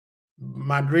where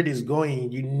Madrid is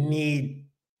going, you need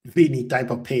Vini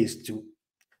type of pace too.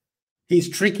 He's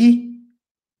tricky,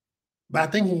 but I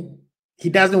think he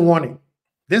doesn't want it.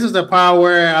 This is the part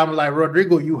where I'm like,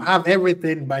 Rodrigo, you have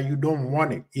everything, but you don't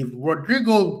want it. If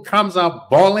Rodrigo comes out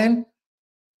balling,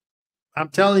 I'm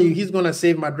telling you, he's going to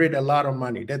save Madrid a lot of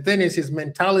money. The thing is, his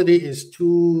mentality is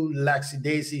too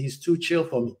lackadaisy. He's too chill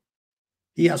for me.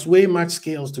 He has way much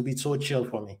skills to be so chill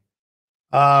for me.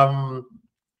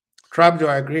 Trabjo,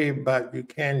 I agree, but you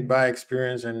can't buy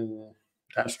experience, and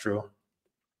that's true.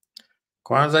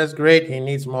 Kwanzaa is great. He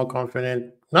needs more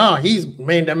confidence. No,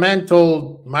 the man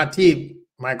told Matip,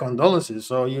 my condolences.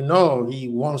 So he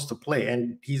wants to play,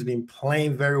 and he's been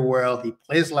playing very well. He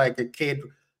plays like a kid,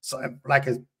 like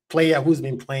a player who's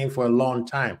been playing for a long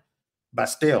time. But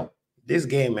still, this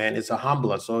game, man, it's a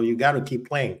humbler. So you got to keep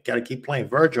playing. Got to keep playing.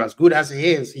 Virgil, as good as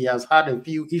he is, he has had a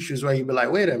few issues where he'd be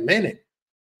like, wait a minute.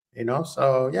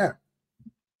 So yeah.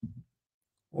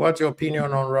 What's your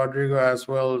opinion on Rodrigo as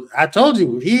well? I told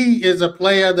you, he is a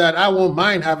player that I won't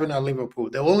mind having at Liverpool.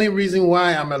 The only reason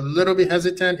why I'm a little bit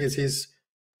hesitant is his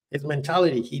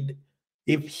mentality.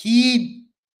 If he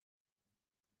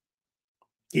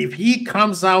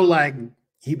comes out like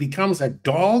he becomes a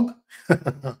dog,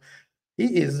 he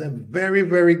is a very,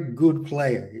 very good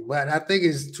player. But I think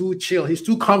he's too chill. He's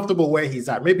too comfortable where he's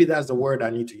at. Maybe that's the word I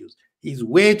need to use. He's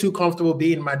way too comfortable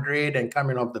being in Madrid and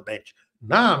coming off the bench.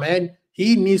 Nah, man.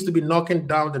 He needs to be knocking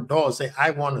down the door and say,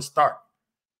 I want to start.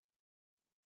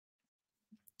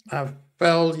 I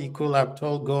felt he could have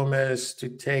told Gomez to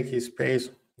take his pace.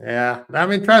 Yeah. I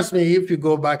mean, trust me, if you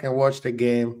go back and watch the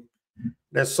game,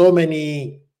 there's so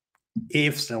many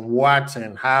ifs and whats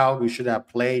and how we should have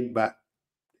played, but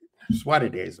it's what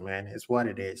it is, man. It's what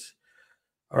it is.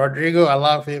 Rodrigo, I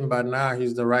love him, but now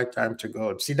he's the right time to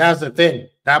go. See, that's the thing.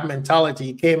 That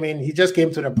mentality, he just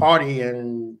came to the party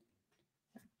and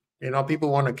You know, people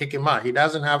want to kick him out. He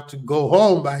doesn't have to go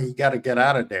home, but he got to get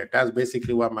out of there. That's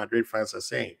basically what Madrid fans are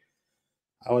saying.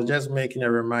 I was just making a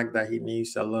remark that he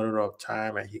needs a little of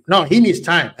time, and he needs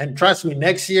time. And trust me,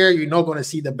 next year you're not going to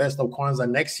see the best of Kwanzaa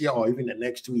next year or even the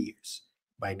next 2 years.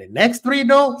 By the next 3,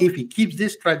 though, if he keeps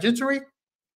this trajectory,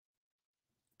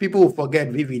 people will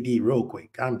forget VVD real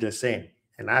quick. I'm just saying,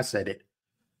 and I said it.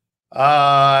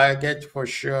 I get for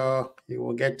sure he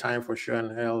will get time for sure,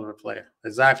 and he'll replay.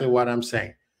 Exactly what I'm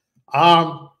saying.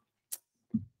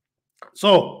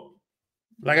 So.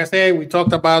 Like I said, we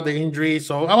talked about the injury.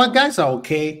 So our guys are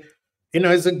okay. You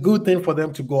know, it's a good thing for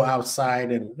them to go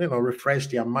outside and, you know, refresh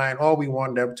their mind. All we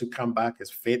want them to come back is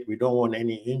fit. We don't want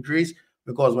any injuries,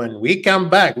 because when we come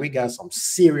back, we got some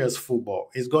serious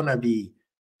football. It's going to be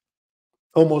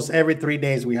almost every 3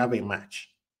 days we have a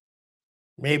match.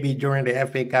 Maybe during the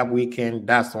FA Cup weekend,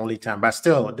 that's the only time. But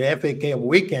still, the FA Cup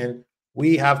weekend,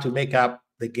 we have to make up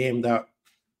the game that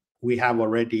we have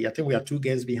already. I think we are 2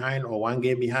 games behind or 1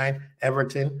 game behind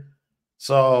Everton.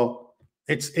 So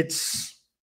it's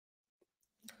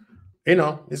you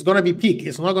know, it's going to be peak.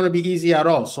 It's not going to be easy at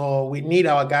all. So we need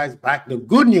our guys back. The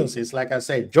good news is, like I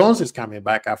said, Jones is coming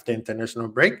back after international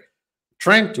break.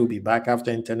 Trent will be back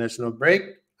after international break.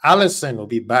 Alisson will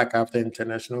be back after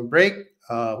international break.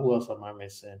 Who else am I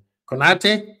missing?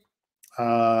 Konate.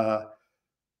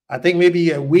 I think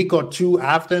maybe a week or 2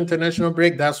 after international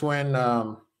break, that's when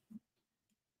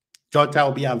Jota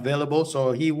will be available.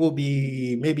 So he will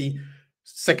be maybe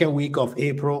 2nd week of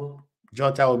April.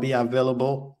 Jota will be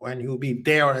available, when he will be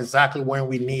there exactly when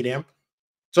we need him.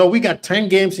 So we got 10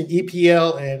 games in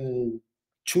EPL and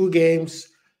 2 games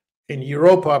in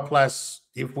Europa. Plus,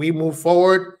 if we move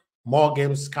forward, more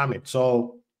games coming.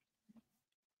 So,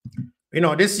 you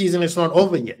know, this season is not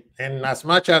over yet. And as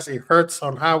much as it hurts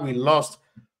on how we lost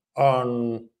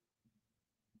on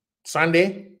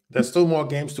Sunday, there's still more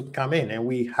games to come in, and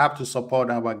we have to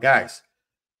support our guys.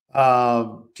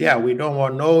 Yeah, we don't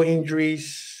want no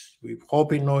injuries. We're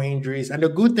hoping no injuries. And the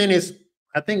good thing is,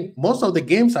 I think most of the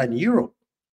games are in Europe.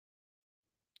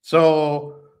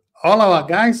 So all our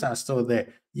guys are still there.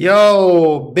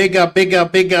 Yo, big up to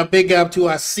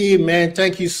Asim, man.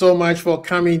 Thank you so much for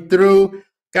coming through.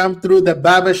 Come through the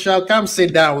barbershop. Come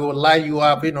sit down. We will light you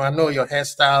up. You know, I know your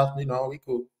hairstyle. You know,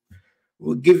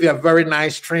 we'll give you a very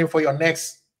nice trim for your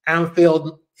next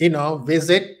Anfield, you know,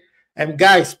 visit. And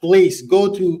guys, please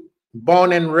go to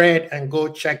Born and Red and go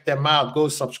check them out. Go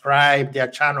subscribe their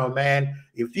channel, man.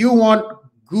 If you want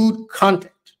good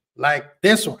content like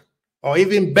this one, or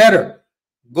even better,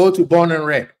 go to Born and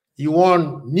Red. You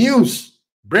want news,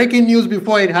 breaking news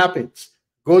before it happens,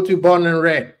 go to Born and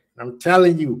Red. I'm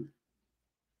telling you,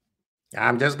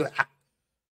 I'm just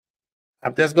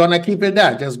gonna keep it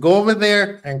that. Just go over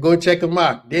there and go check them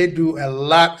out. They do a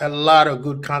lot of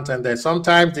good content there.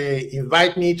 Sometimes they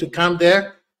invite me to come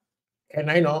there, and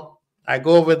I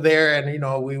go over there, and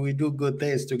we do good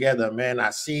things together, man.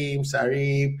 Asim,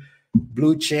 Sarib,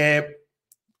 Blue Chip,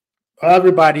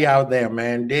 everybody out there,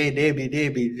 man. They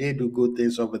do good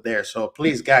things over there. So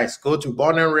please, guys, go to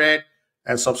Born and Red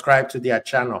and subscribe to their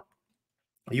channel.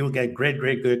 You'll get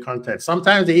good content.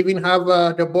 Sometimes they even have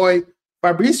the boy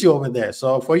Fabricio over there.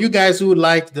 So for you guys who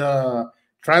like the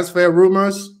transfer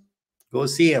rumors, go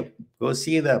see him. Go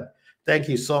see them. Thank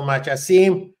you so much.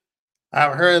 Asim,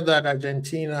 I've heard that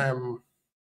Argentina.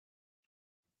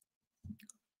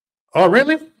 Oh,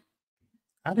 really?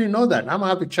 I didn't know that. I'm gonna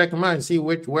have to check them out and see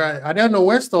where. I don't know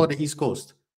West or the East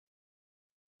Coast.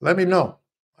 Let me know.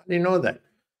 I didn't know that.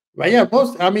 But yeah,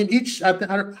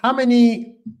 how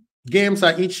many games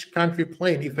are each country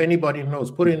playing? If anybody knows,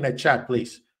 put it in the chat,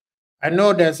 please. I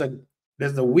know there's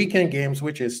the weekend games,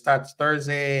 which starts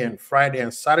Thursday and Friday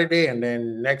and Saturday, and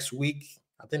then next week,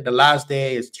 I think the last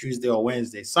day is Tuesday or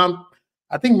Wednesday.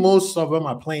 I think most of them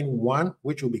are playing one,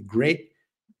 which will be great.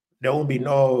 There won't be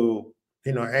no,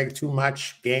 too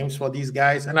much games for these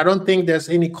guys, and I don't think there's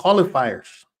any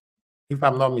qualifiers, if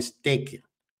I'm not mistaken.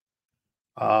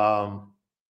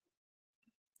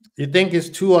 You think it's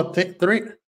 2 or 3?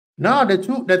 No, I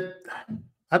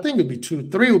think it'll be 2.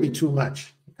 3 will be too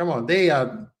much. Come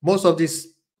on, most of these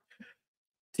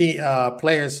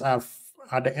players are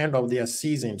at the end of their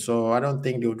season, so I don't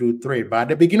think they'll do 3. But at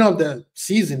the beginning of the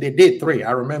season, they did 3. I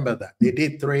remember that they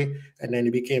did 3, and then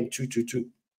it became 2.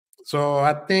 So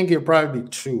I think it'll probably be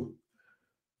 2.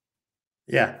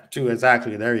 Yeah, 2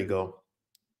 exactly. There you go.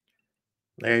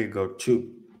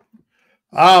 2.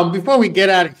 Before we get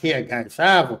out of here, guys, I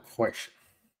have a question,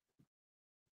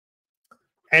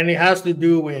 and it has to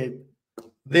do with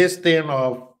this thing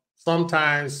of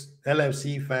sometimes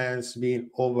LFC fans being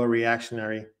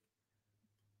overreactionary.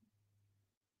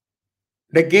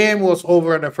 The game was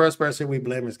over. The first person we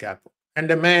blame is Gakpo. And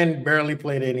the man barely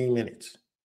played any minutes.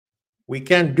 We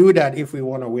can't do that if we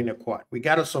want to win a quad. We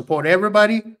got to support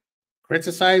everybody,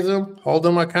 criticize them, hold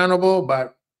them accountable,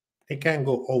 but it can't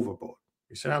go overboard.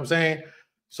 You see what I'm saying?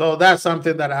 So that's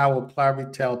something that I will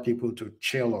probably tell people to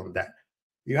chill on that.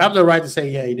 You have the right to say,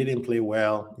 yeah, he didn't play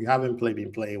well. You haven't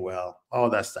been playing well, all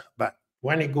that stuff. But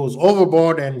when it goes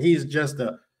overboard and he's just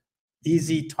the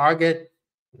easy target,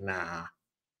 nah,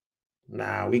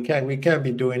 we can't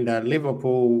be doing that.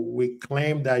 Liverpool, we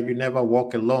claim that you never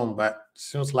walk alone, but it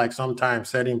seems like sometimes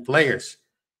certain players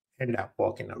end up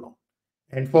walking alone.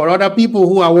 And for other people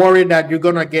who are worried that you're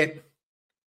gonna get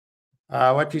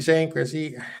what you saying,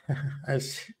 Chrissy?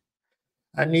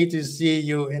 I need to see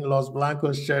you in Los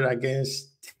Blancos shirt against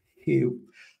you.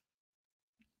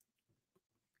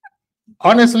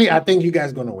 Honestly, I think you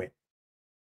guys gonna win.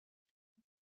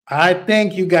 I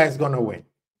think you guys gonna win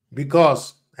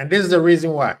because, and this is the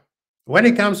reason why. When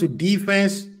it comes to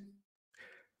defense,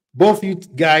 both you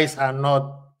guys are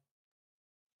not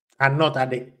at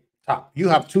the top. You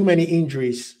have too many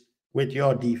injuries with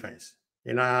your defense.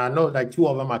 You know, I know like 2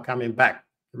 of them are coming back.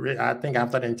 I think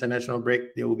after the international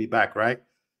break, they will be back, right?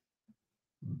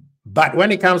 But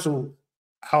when it comes to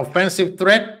offensive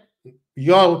threat,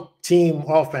 your team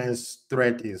offense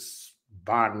threat is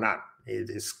bar none. It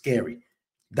is scary.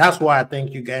 That's why I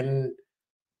think you can.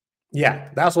 Yeah,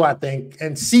 that's why I think.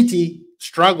 And City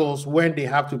struggles when they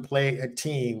have to play a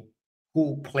team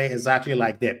who play exactly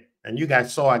like that. And you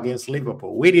guys saw against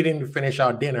Liverpool. We didn't finish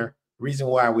our dinner. Reason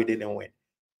why we didn't win.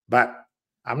 But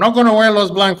I'm not going to wear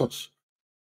Los Blancos.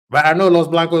 But I know Los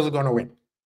Blancos are going to win.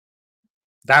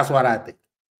 That's what I think.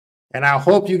 And I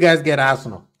hope you guys get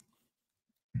Arsenal.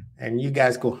 And you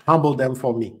guys go humble them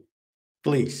for me.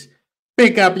 Please.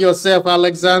 Pick up yourself,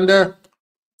 Alexander.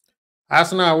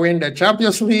 Arsenal win the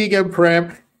Champions League and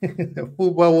Prem. The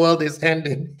football world is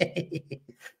ending.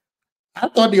 I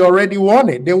thought they already won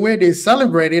it. The way they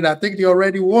celebrated, I think they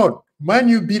already won. Man,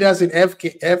 you beat us in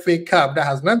FA Cup. That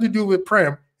has nothing to do with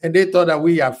Prem. And they thought that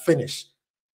we are finished.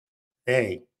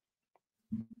 Hey.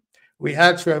 We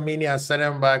had Tchouaméni as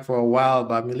center back for a while,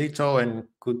 but Milito and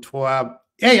Courtois.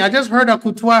 Hey, I just heard that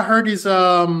Courtois hurt his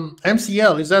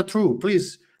MCL. Is that true?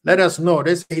 Please let us know.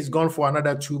 They say he's gone for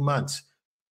another 2 months.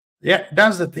 Yeah,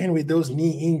 that's the thing with those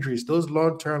knee injuries, those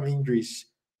long-term injuries.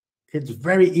 It's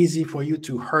very easy for you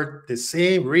to hurt the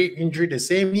same re-injury, the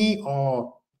same knee,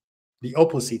 or the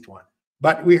opposite one.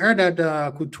 But we heard that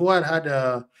Courtois had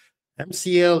a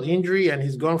MCL injury and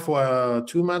he's gone for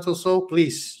 2 months or so.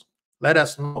 Please let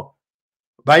us know.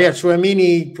 But yeah,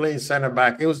 Tchouaméni playing center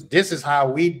back. This is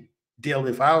how we deal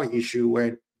with our issue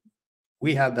where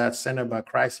we had that center back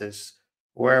crisis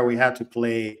where we had to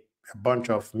play a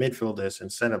bunch of midfielders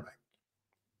and center back.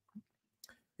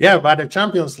 Yeah, but the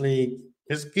Champions League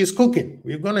is cooking.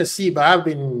 We're gonna see, but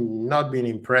I've not been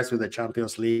impressed with the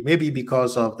Champions League. Maybe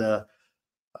because of the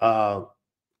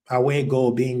away goal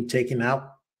being taken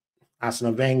out,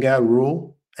 Arsene Wenger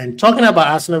rule. And talking about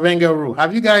Arsene Wenger rule,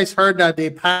 have you guys heard that they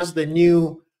passed the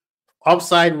new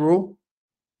offside rule?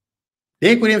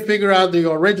 They couldn't figure out the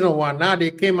original one. Now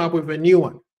they came up with a new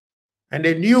one. And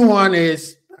the new one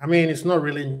is, I mean, it's not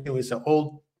really new. It's an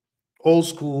old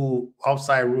school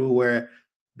offside rule where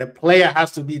the player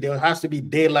there has to be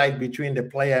daylight between the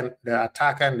player and the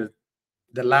attacker and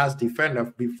the last defender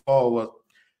before.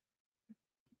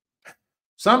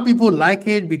 Some people like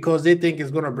it because they think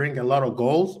it's going to bring a lot of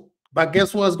goals. But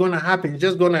guess what's going to happen? You're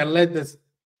just going to let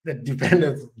the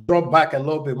defenders drop back a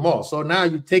little bit more. So now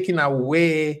you're taking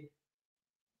away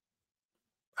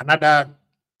another,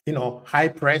 high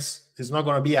press. It's not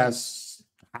going to be as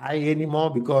high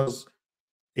anymore because,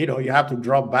 you have to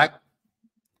drop back.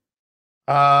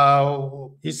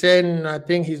 He's saying, I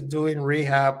think he's doing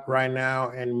rehab right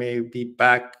now and may be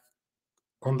back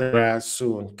on the grass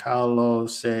soon.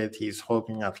 Carlos said he's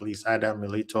hoping at least either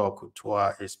Milito or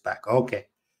Courtois is back. Okay.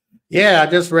 Yeah, I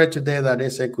just read today that they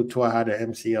said Courtois had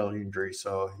an MCL injury,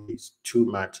 so he's 2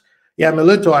 months. Yeah,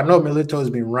 Milito, I know Milito has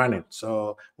been running.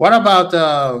 So what about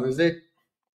is it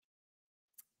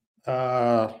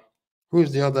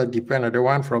who's the other defender? The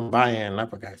one from Bayern. I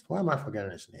forgot. Why am I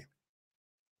forgetting his name?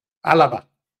 Alaba.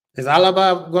 Is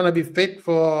Alaba going to be fit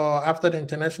for after the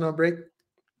international break?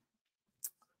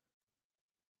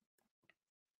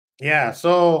 Yeah,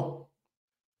 so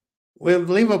with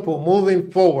Liverpool moving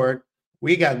forward,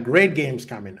 we got great games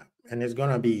coming up, and it's going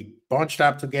to be bunched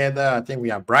up together. I think we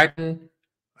have Brighton,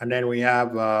 and then we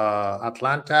have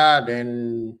Atlanta.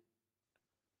 Then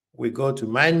we go to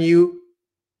Man U.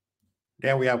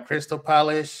 Then we have Crystal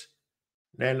Palace.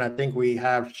 Then I think we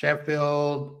have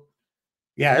Sheffield.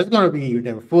 Yeah, it's gonna be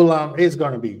the full on. It's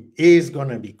gonna be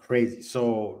crazy.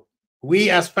 So we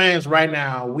as fans right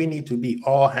now, we need to be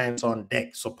all hands on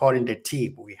deck supporting the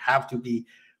team. We have to be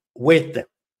with them.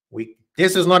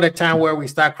 This is not a time where we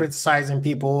start criticizing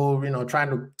people, trying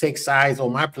to take sides. Oh,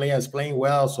 my player is playing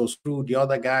well, so screw the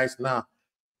other guys. No,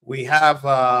 we have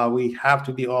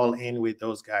to be all in with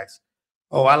those guys.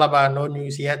 Oh, Alaba, no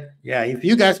news yet. Yeah, if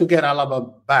you guys could get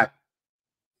Alaba back,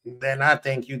 then I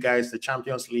think you guys, the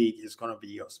Champions League is going to be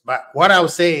yours. But what I would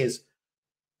say is,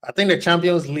 I think the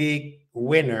Champions League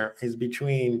winner is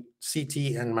between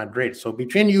City and Madrid. So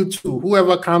between you two,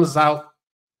 whoever comes out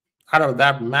of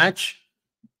that match,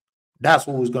 that's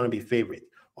who's going to be favorite.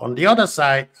 On the other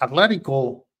side,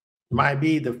 Atletico might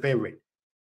be the favorite.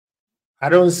 I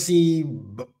don't see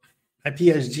a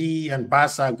PSG and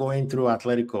Barca going through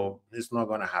Atletico. It's not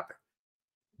going to happen.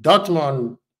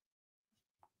 Dortmund,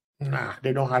 nah,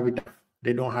 they don't have enough.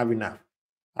 They don't have enough.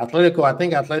 Atletico, I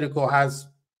think Atletico has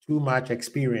too much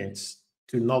experience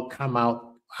to not come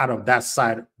out of that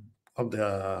side of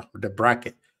the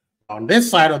bracket. On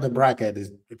this side of the bracket,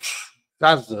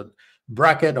 that's the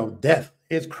bracket of death.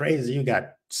 It's crazy. You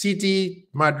got City,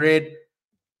 Madrid,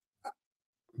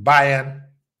 Bayern,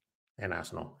 and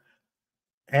Arsenal.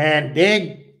 And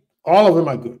all of them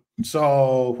are good.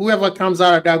 So whoever comes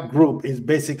out of that group is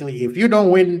basically, if you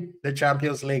don't win the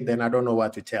Champions League, then I don't know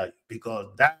what to tell you, because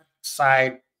that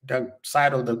side, the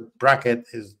side of the bracket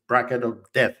is bracket of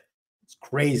death. It's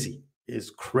crazy. It's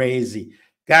crazy.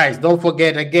 Guys, don't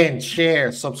forget, again,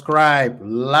 share, subscribe,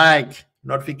 like,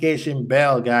 notification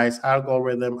bell, guys.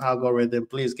 Algorithm.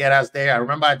 Please get us there. I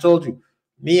remember I told you,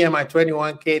 me and my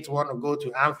 21 kids want to go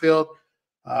to Anfield.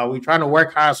 We're trying to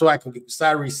work hard so I can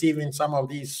start receiving some of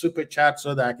these super chats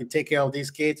so that I can take care of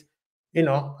these kids.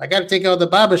 I got to take care of the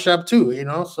barbershop too,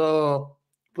 so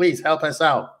please help us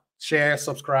out. Share,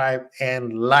 subscribe,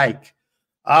 and like.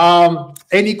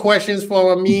 Any questions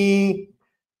for me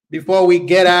before we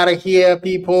get out of here,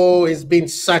 people? It's been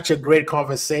such a great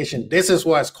conversation. This is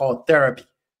what's called therapy.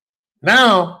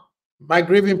 Now, my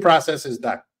grieving process is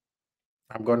done.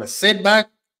 I'm going to sit back,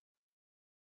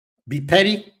 be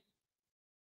petty,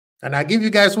 and I give you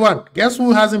guys one. Guess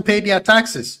who hasn't paid their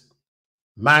taxes?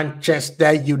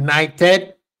 Manchester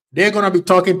United. They're going to be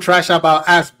talking trash about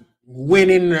us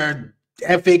winning a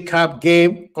FA Cup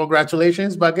game.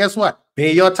 Congratulations. But guess what?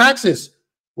 Pay your taxes.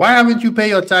 Why haven't you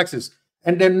paid your taxes?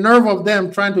 And the nerve of them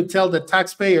trying to tell the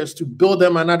taxpayers to build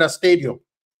them another stadium.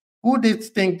 Who did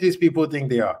think these people think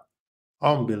they are?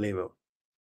 Unbelievable.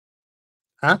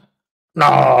 Huh?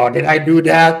 No, did I do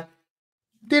that?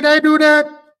 Did I do that?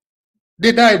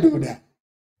 Did I do that?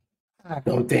 I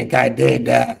don't think I did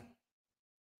that.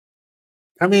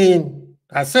 I mean,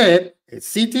 I said it's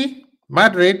City,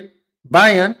 Madrid,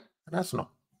 Bayern, and Arsenal.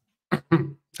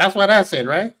 That's what I said,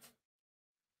 right?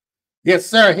 Yes,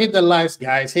 sir. Hit the likes,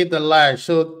 guys. Hit the likes.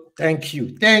 So thank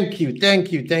you. That's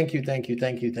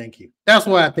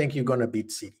why I think you're going to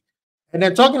beat City. And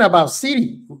then talking about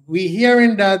City, we're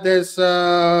hearing that there's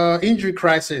injury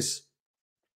crisis.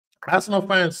 Arsenal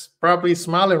fans probably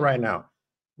smiling right now.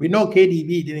 We know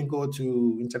KDB didn't go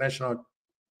to international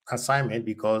assignment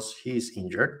because he's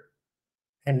injured.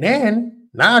 And then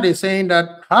now they're saying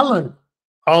that Haaland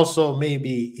also may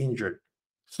be injured.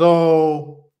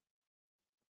 So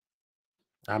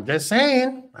I'm just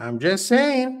saying.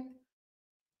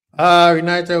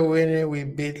 United winning, we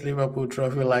beat Liverpool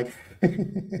trophy like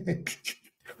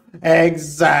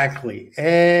exactly.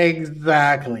 Tell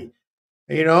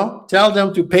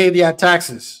them to pay their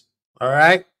taxes. All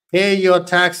right, pay your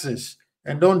taxes,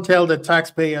 and don't tell the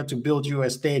taxpayer to build you a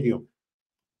stadium.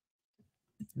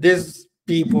 These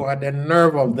people are the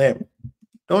nerve of them.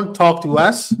 Don't talk to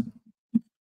us.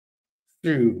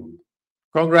 Dude,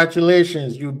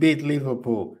 congratulations, you beat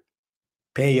Liverpool.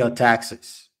 Pay your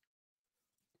taxes.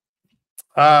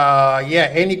 Yeah,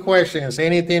 any questions?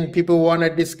 Anything people want to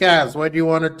discuss? What do you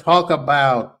want to talk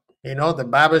about? The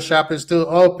barbershop is still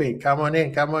open. Come on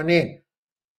in.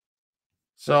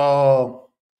 So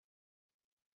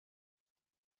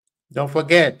don't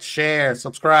forget, share,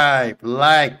 subscribe,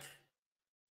 like.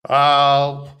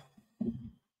 And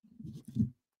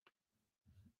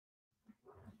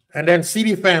then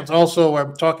City fans also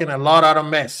were talking a lot out of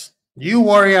mess. You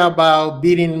worry about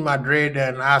beating Madrid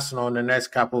and Arsenal in the next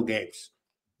couple games.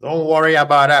 Don't worry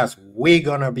about us. We're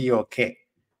going to be okay.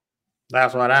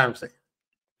 That's what I'm saying.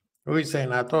 Who is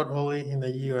saying? I thought only in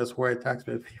the U.S. where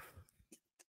taxpayer people.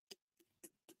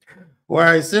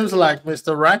 Well, it seems like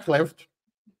Mr. Ratcliffe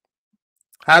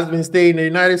has been staying in the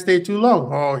United States too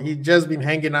long, or he's just been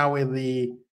hanging out with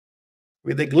the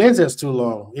Glazers too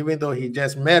long, even though he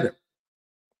just met him,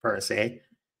 per se.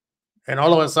 And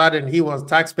all of a sudden, he wants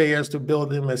taxpayers to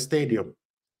build him a stadium.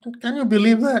 Can you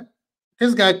believe that?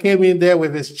 This guy came in there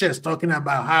with his chest talking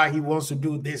about how he wants to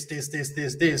do this.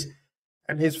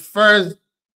 And his first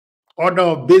order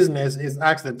of business is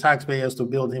ask the taxpayers to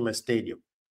build him a stadium.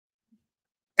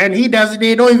 And he doesn't,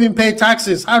 they don't even pay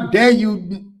taxes. How dare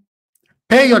you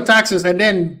pay your taxes and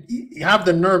then you have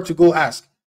the nerve to go ask?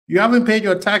 You haven't paid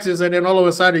your taxes and then all of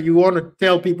a sudden you want to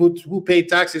tell people who pay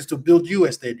taxes to build you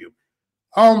a stadium.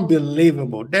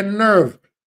 Unbelievable. The nerve.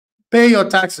 Pay your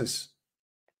taxes.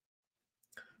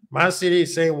 Man City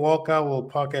is saying Walker will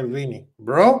pocket Vinny.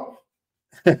 Bro,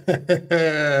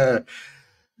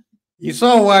 you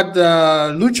saw what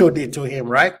Lucho did to him,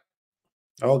 right?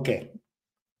 Okay.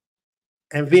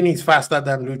 And Vinny's faster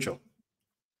than Lucho.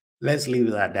 Let's leave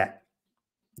it at that.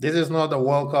 This is not the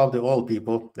World Cup of the old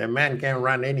people. The man can't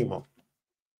run anymore.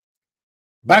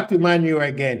 Back to Man U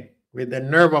again, with the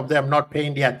nerve of them not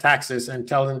paying their taxes and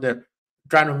telling them,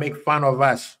 trying to make fun of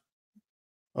us.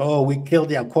 Oh, we killed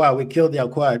their quad. We killed their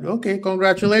quad. Okay,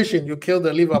 congratulations. You killed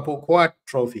the Liverpool quad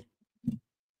trophy.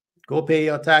 Go pay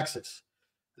your taxes.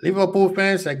 Liverpool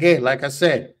fans, again, like I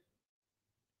said,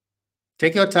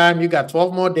 take your time. You got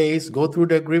 12 more days. Go through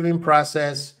the grieving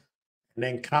process and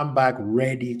then come back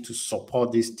ready to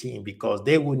support this team because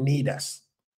they will need us.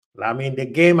 I mean, the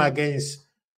game against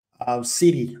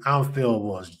City, Anfield,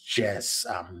 was just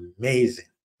amazing.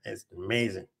 It's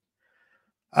amazing.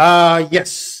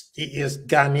 Yes, he is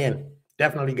Ghanaian.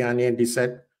 Definitely Ghanaian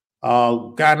descent.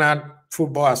 Ghana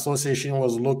Football Association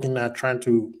was looking at trying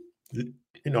to,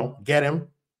 get him.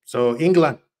 So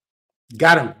England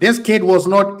got him. This kid was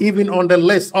not even on the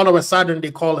list. All of a sudden,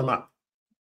 they call him up.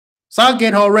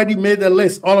 Southgate already made the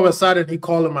list. All of a sudden, he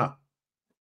called him up.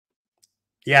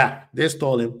 Yeah, they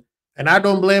stole him. And I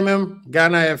don't blame him.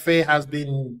 Ghana FA has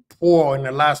been poor in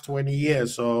the last 20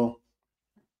 years. So,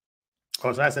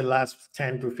 because that's the last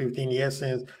 10 to 15 years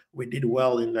since we did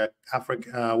well in the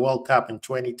Africa World Cup in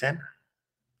 2010.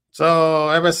 So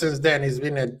ever since then, it's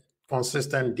been a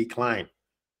consistent decline.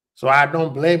 So I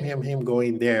don't blame him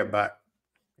going there. But,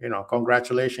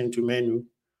 congratulations to Menu.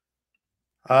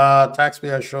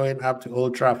 Taxpayers showing up to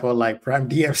Old Trafford like Prime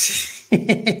DFC.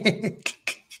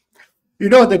 You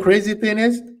know what the crazy thing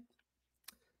is?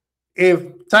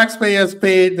 If taxpayers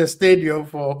paid the stadium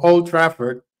for Old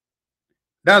Trafford,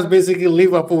 that's basically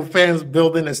Liverpool fans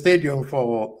building a stadium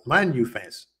for Man U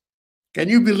fans. Can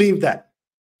you believe that?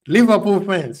 Liverpool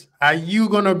fans, are you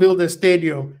going to build a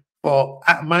stadium for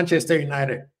Manchester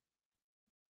United?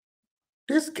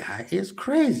 This guy is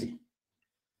crazy.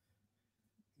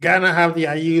 Ghana have the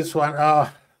IUs one.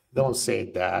 Oh, don't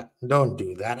say that. Don't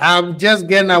do that. I'm just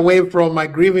getting away from my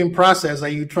grieving process. Why are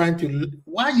you trying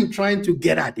to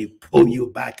get at it? Pull you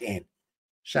back in.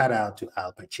 Shout out to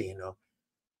Al Pacino.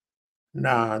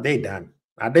 Nah, they done.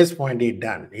 At this point, they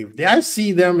done. If I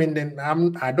see them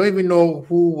I don't even know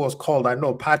who was called. I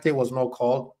know Partey was not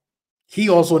called. He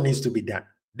also needs to be done.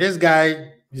 This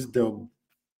guy is the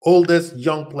oldest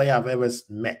young player I've ever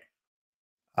met.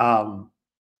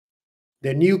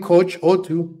 The new coach,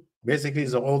 O2, basically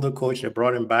is the older coach. They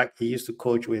brought him back. He used to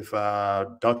coach with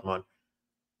Dortmund.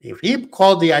 If he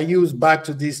called the IUs back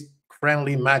to these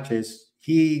friendly matches,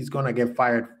 he's going to get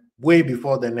fired way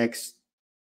before the next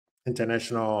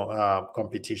international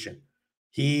competition.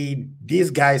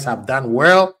 These guys have done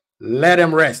well. Let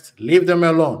them rest. Leave them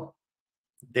alone.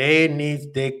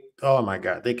 Oh my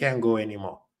God, they can't go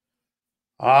anymore.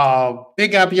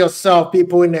 Pick up yourself,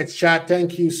 people in the chat.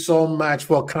 Thank you so much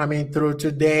for coming through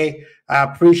today. I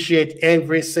appreciate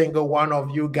every single one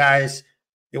of you guys.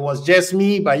 It was just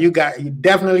me, but you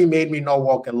definitely made me not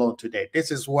walk alone today. This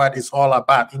is what it's all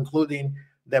about, including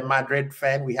the Madrid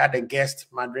fan. We had a guest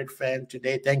Madrid fan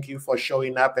today. Thank you for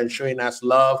showing up and showing us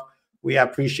love. We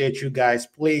appreciate you guys.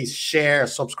 Please share,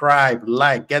 subscribe,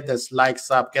 like, get this likes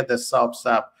up, get the subs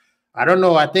up. I don't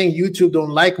know. I think YouTube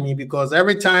don't like me because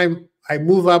every time I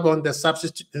move up on the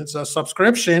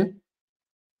subscription,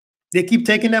 they keep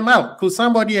taking them out. Could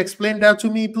somebody explain that to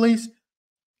me, please?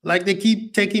 Like they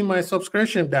keep taking my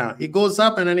subscription down. It goes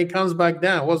up and then it comes back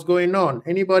down. What's going on?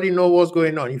 Anybody know what's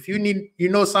going on? If you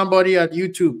know somebody at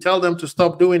YouTube, tell them to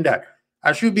stop doing that.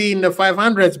 I should be in the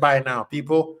 500s by now,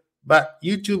 people. But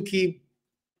YouTube keep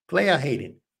player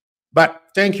hating. But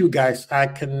thank you guys. I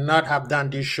cannot have done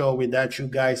this show without you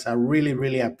guys. I really,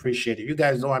 really appreciate it. You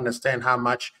guys don't understand how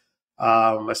much,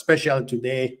 especially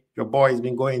today, your boy has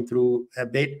been going through a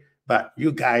bit, but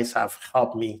you guys have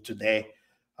helped me today.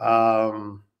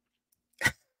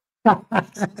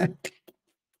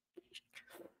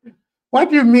 What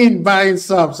do you mean buying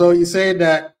subs? So you say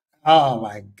that, oh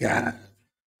my God,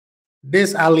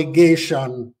 this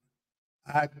allegation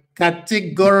I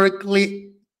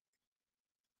categorically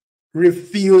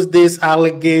refuse this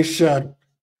allegation.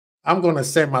 I'm going to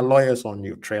send my lawyers on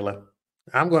you, Trailer.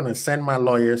 I'm going to send my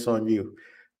lawyers on you.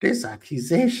 This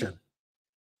accusation.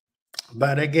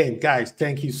 But again, guys,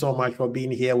 thank you so much for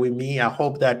being here with me. I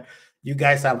hope that you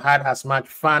guys have had as much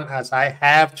fun as I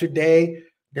have today.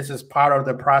 This is part of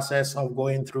the process of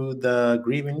going through the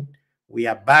grieving. We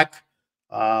are back.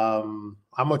 I'm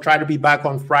going to try to be back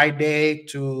on Friday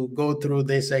to go through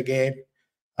this again.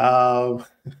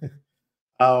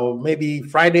 Maybe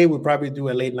Friday we'll probably do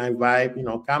a late night vibe. You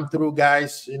know, come through,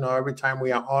 guys. You know, every time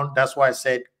we are on. That's why I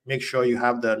said make sure you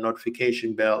have the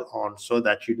notification bell on so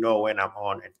that you know when I'm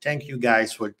on. And thank you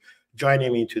guys for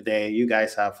joining me today. You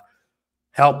guys have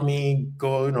helped me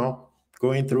go, you know,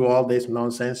 going through all this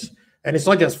nonsense. And it's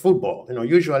not just football. You know,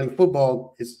 usually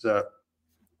football is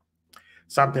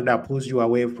something that pulls you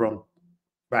away from.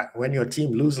 But when your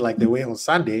team loses like the way on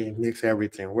Sunday, it makes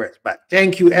everything worse. But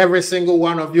thank you, every single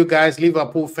one of you guys,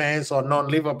 Liverpool fans or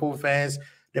non-Liverpool fans,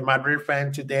 the Madrid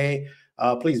fan today.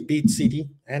 Please beat City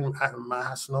and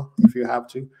Arsenal if you have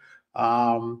to.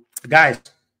 Guys,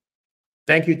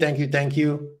 thank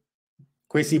you.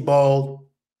 Quincy Ball.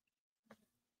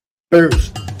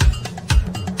 First.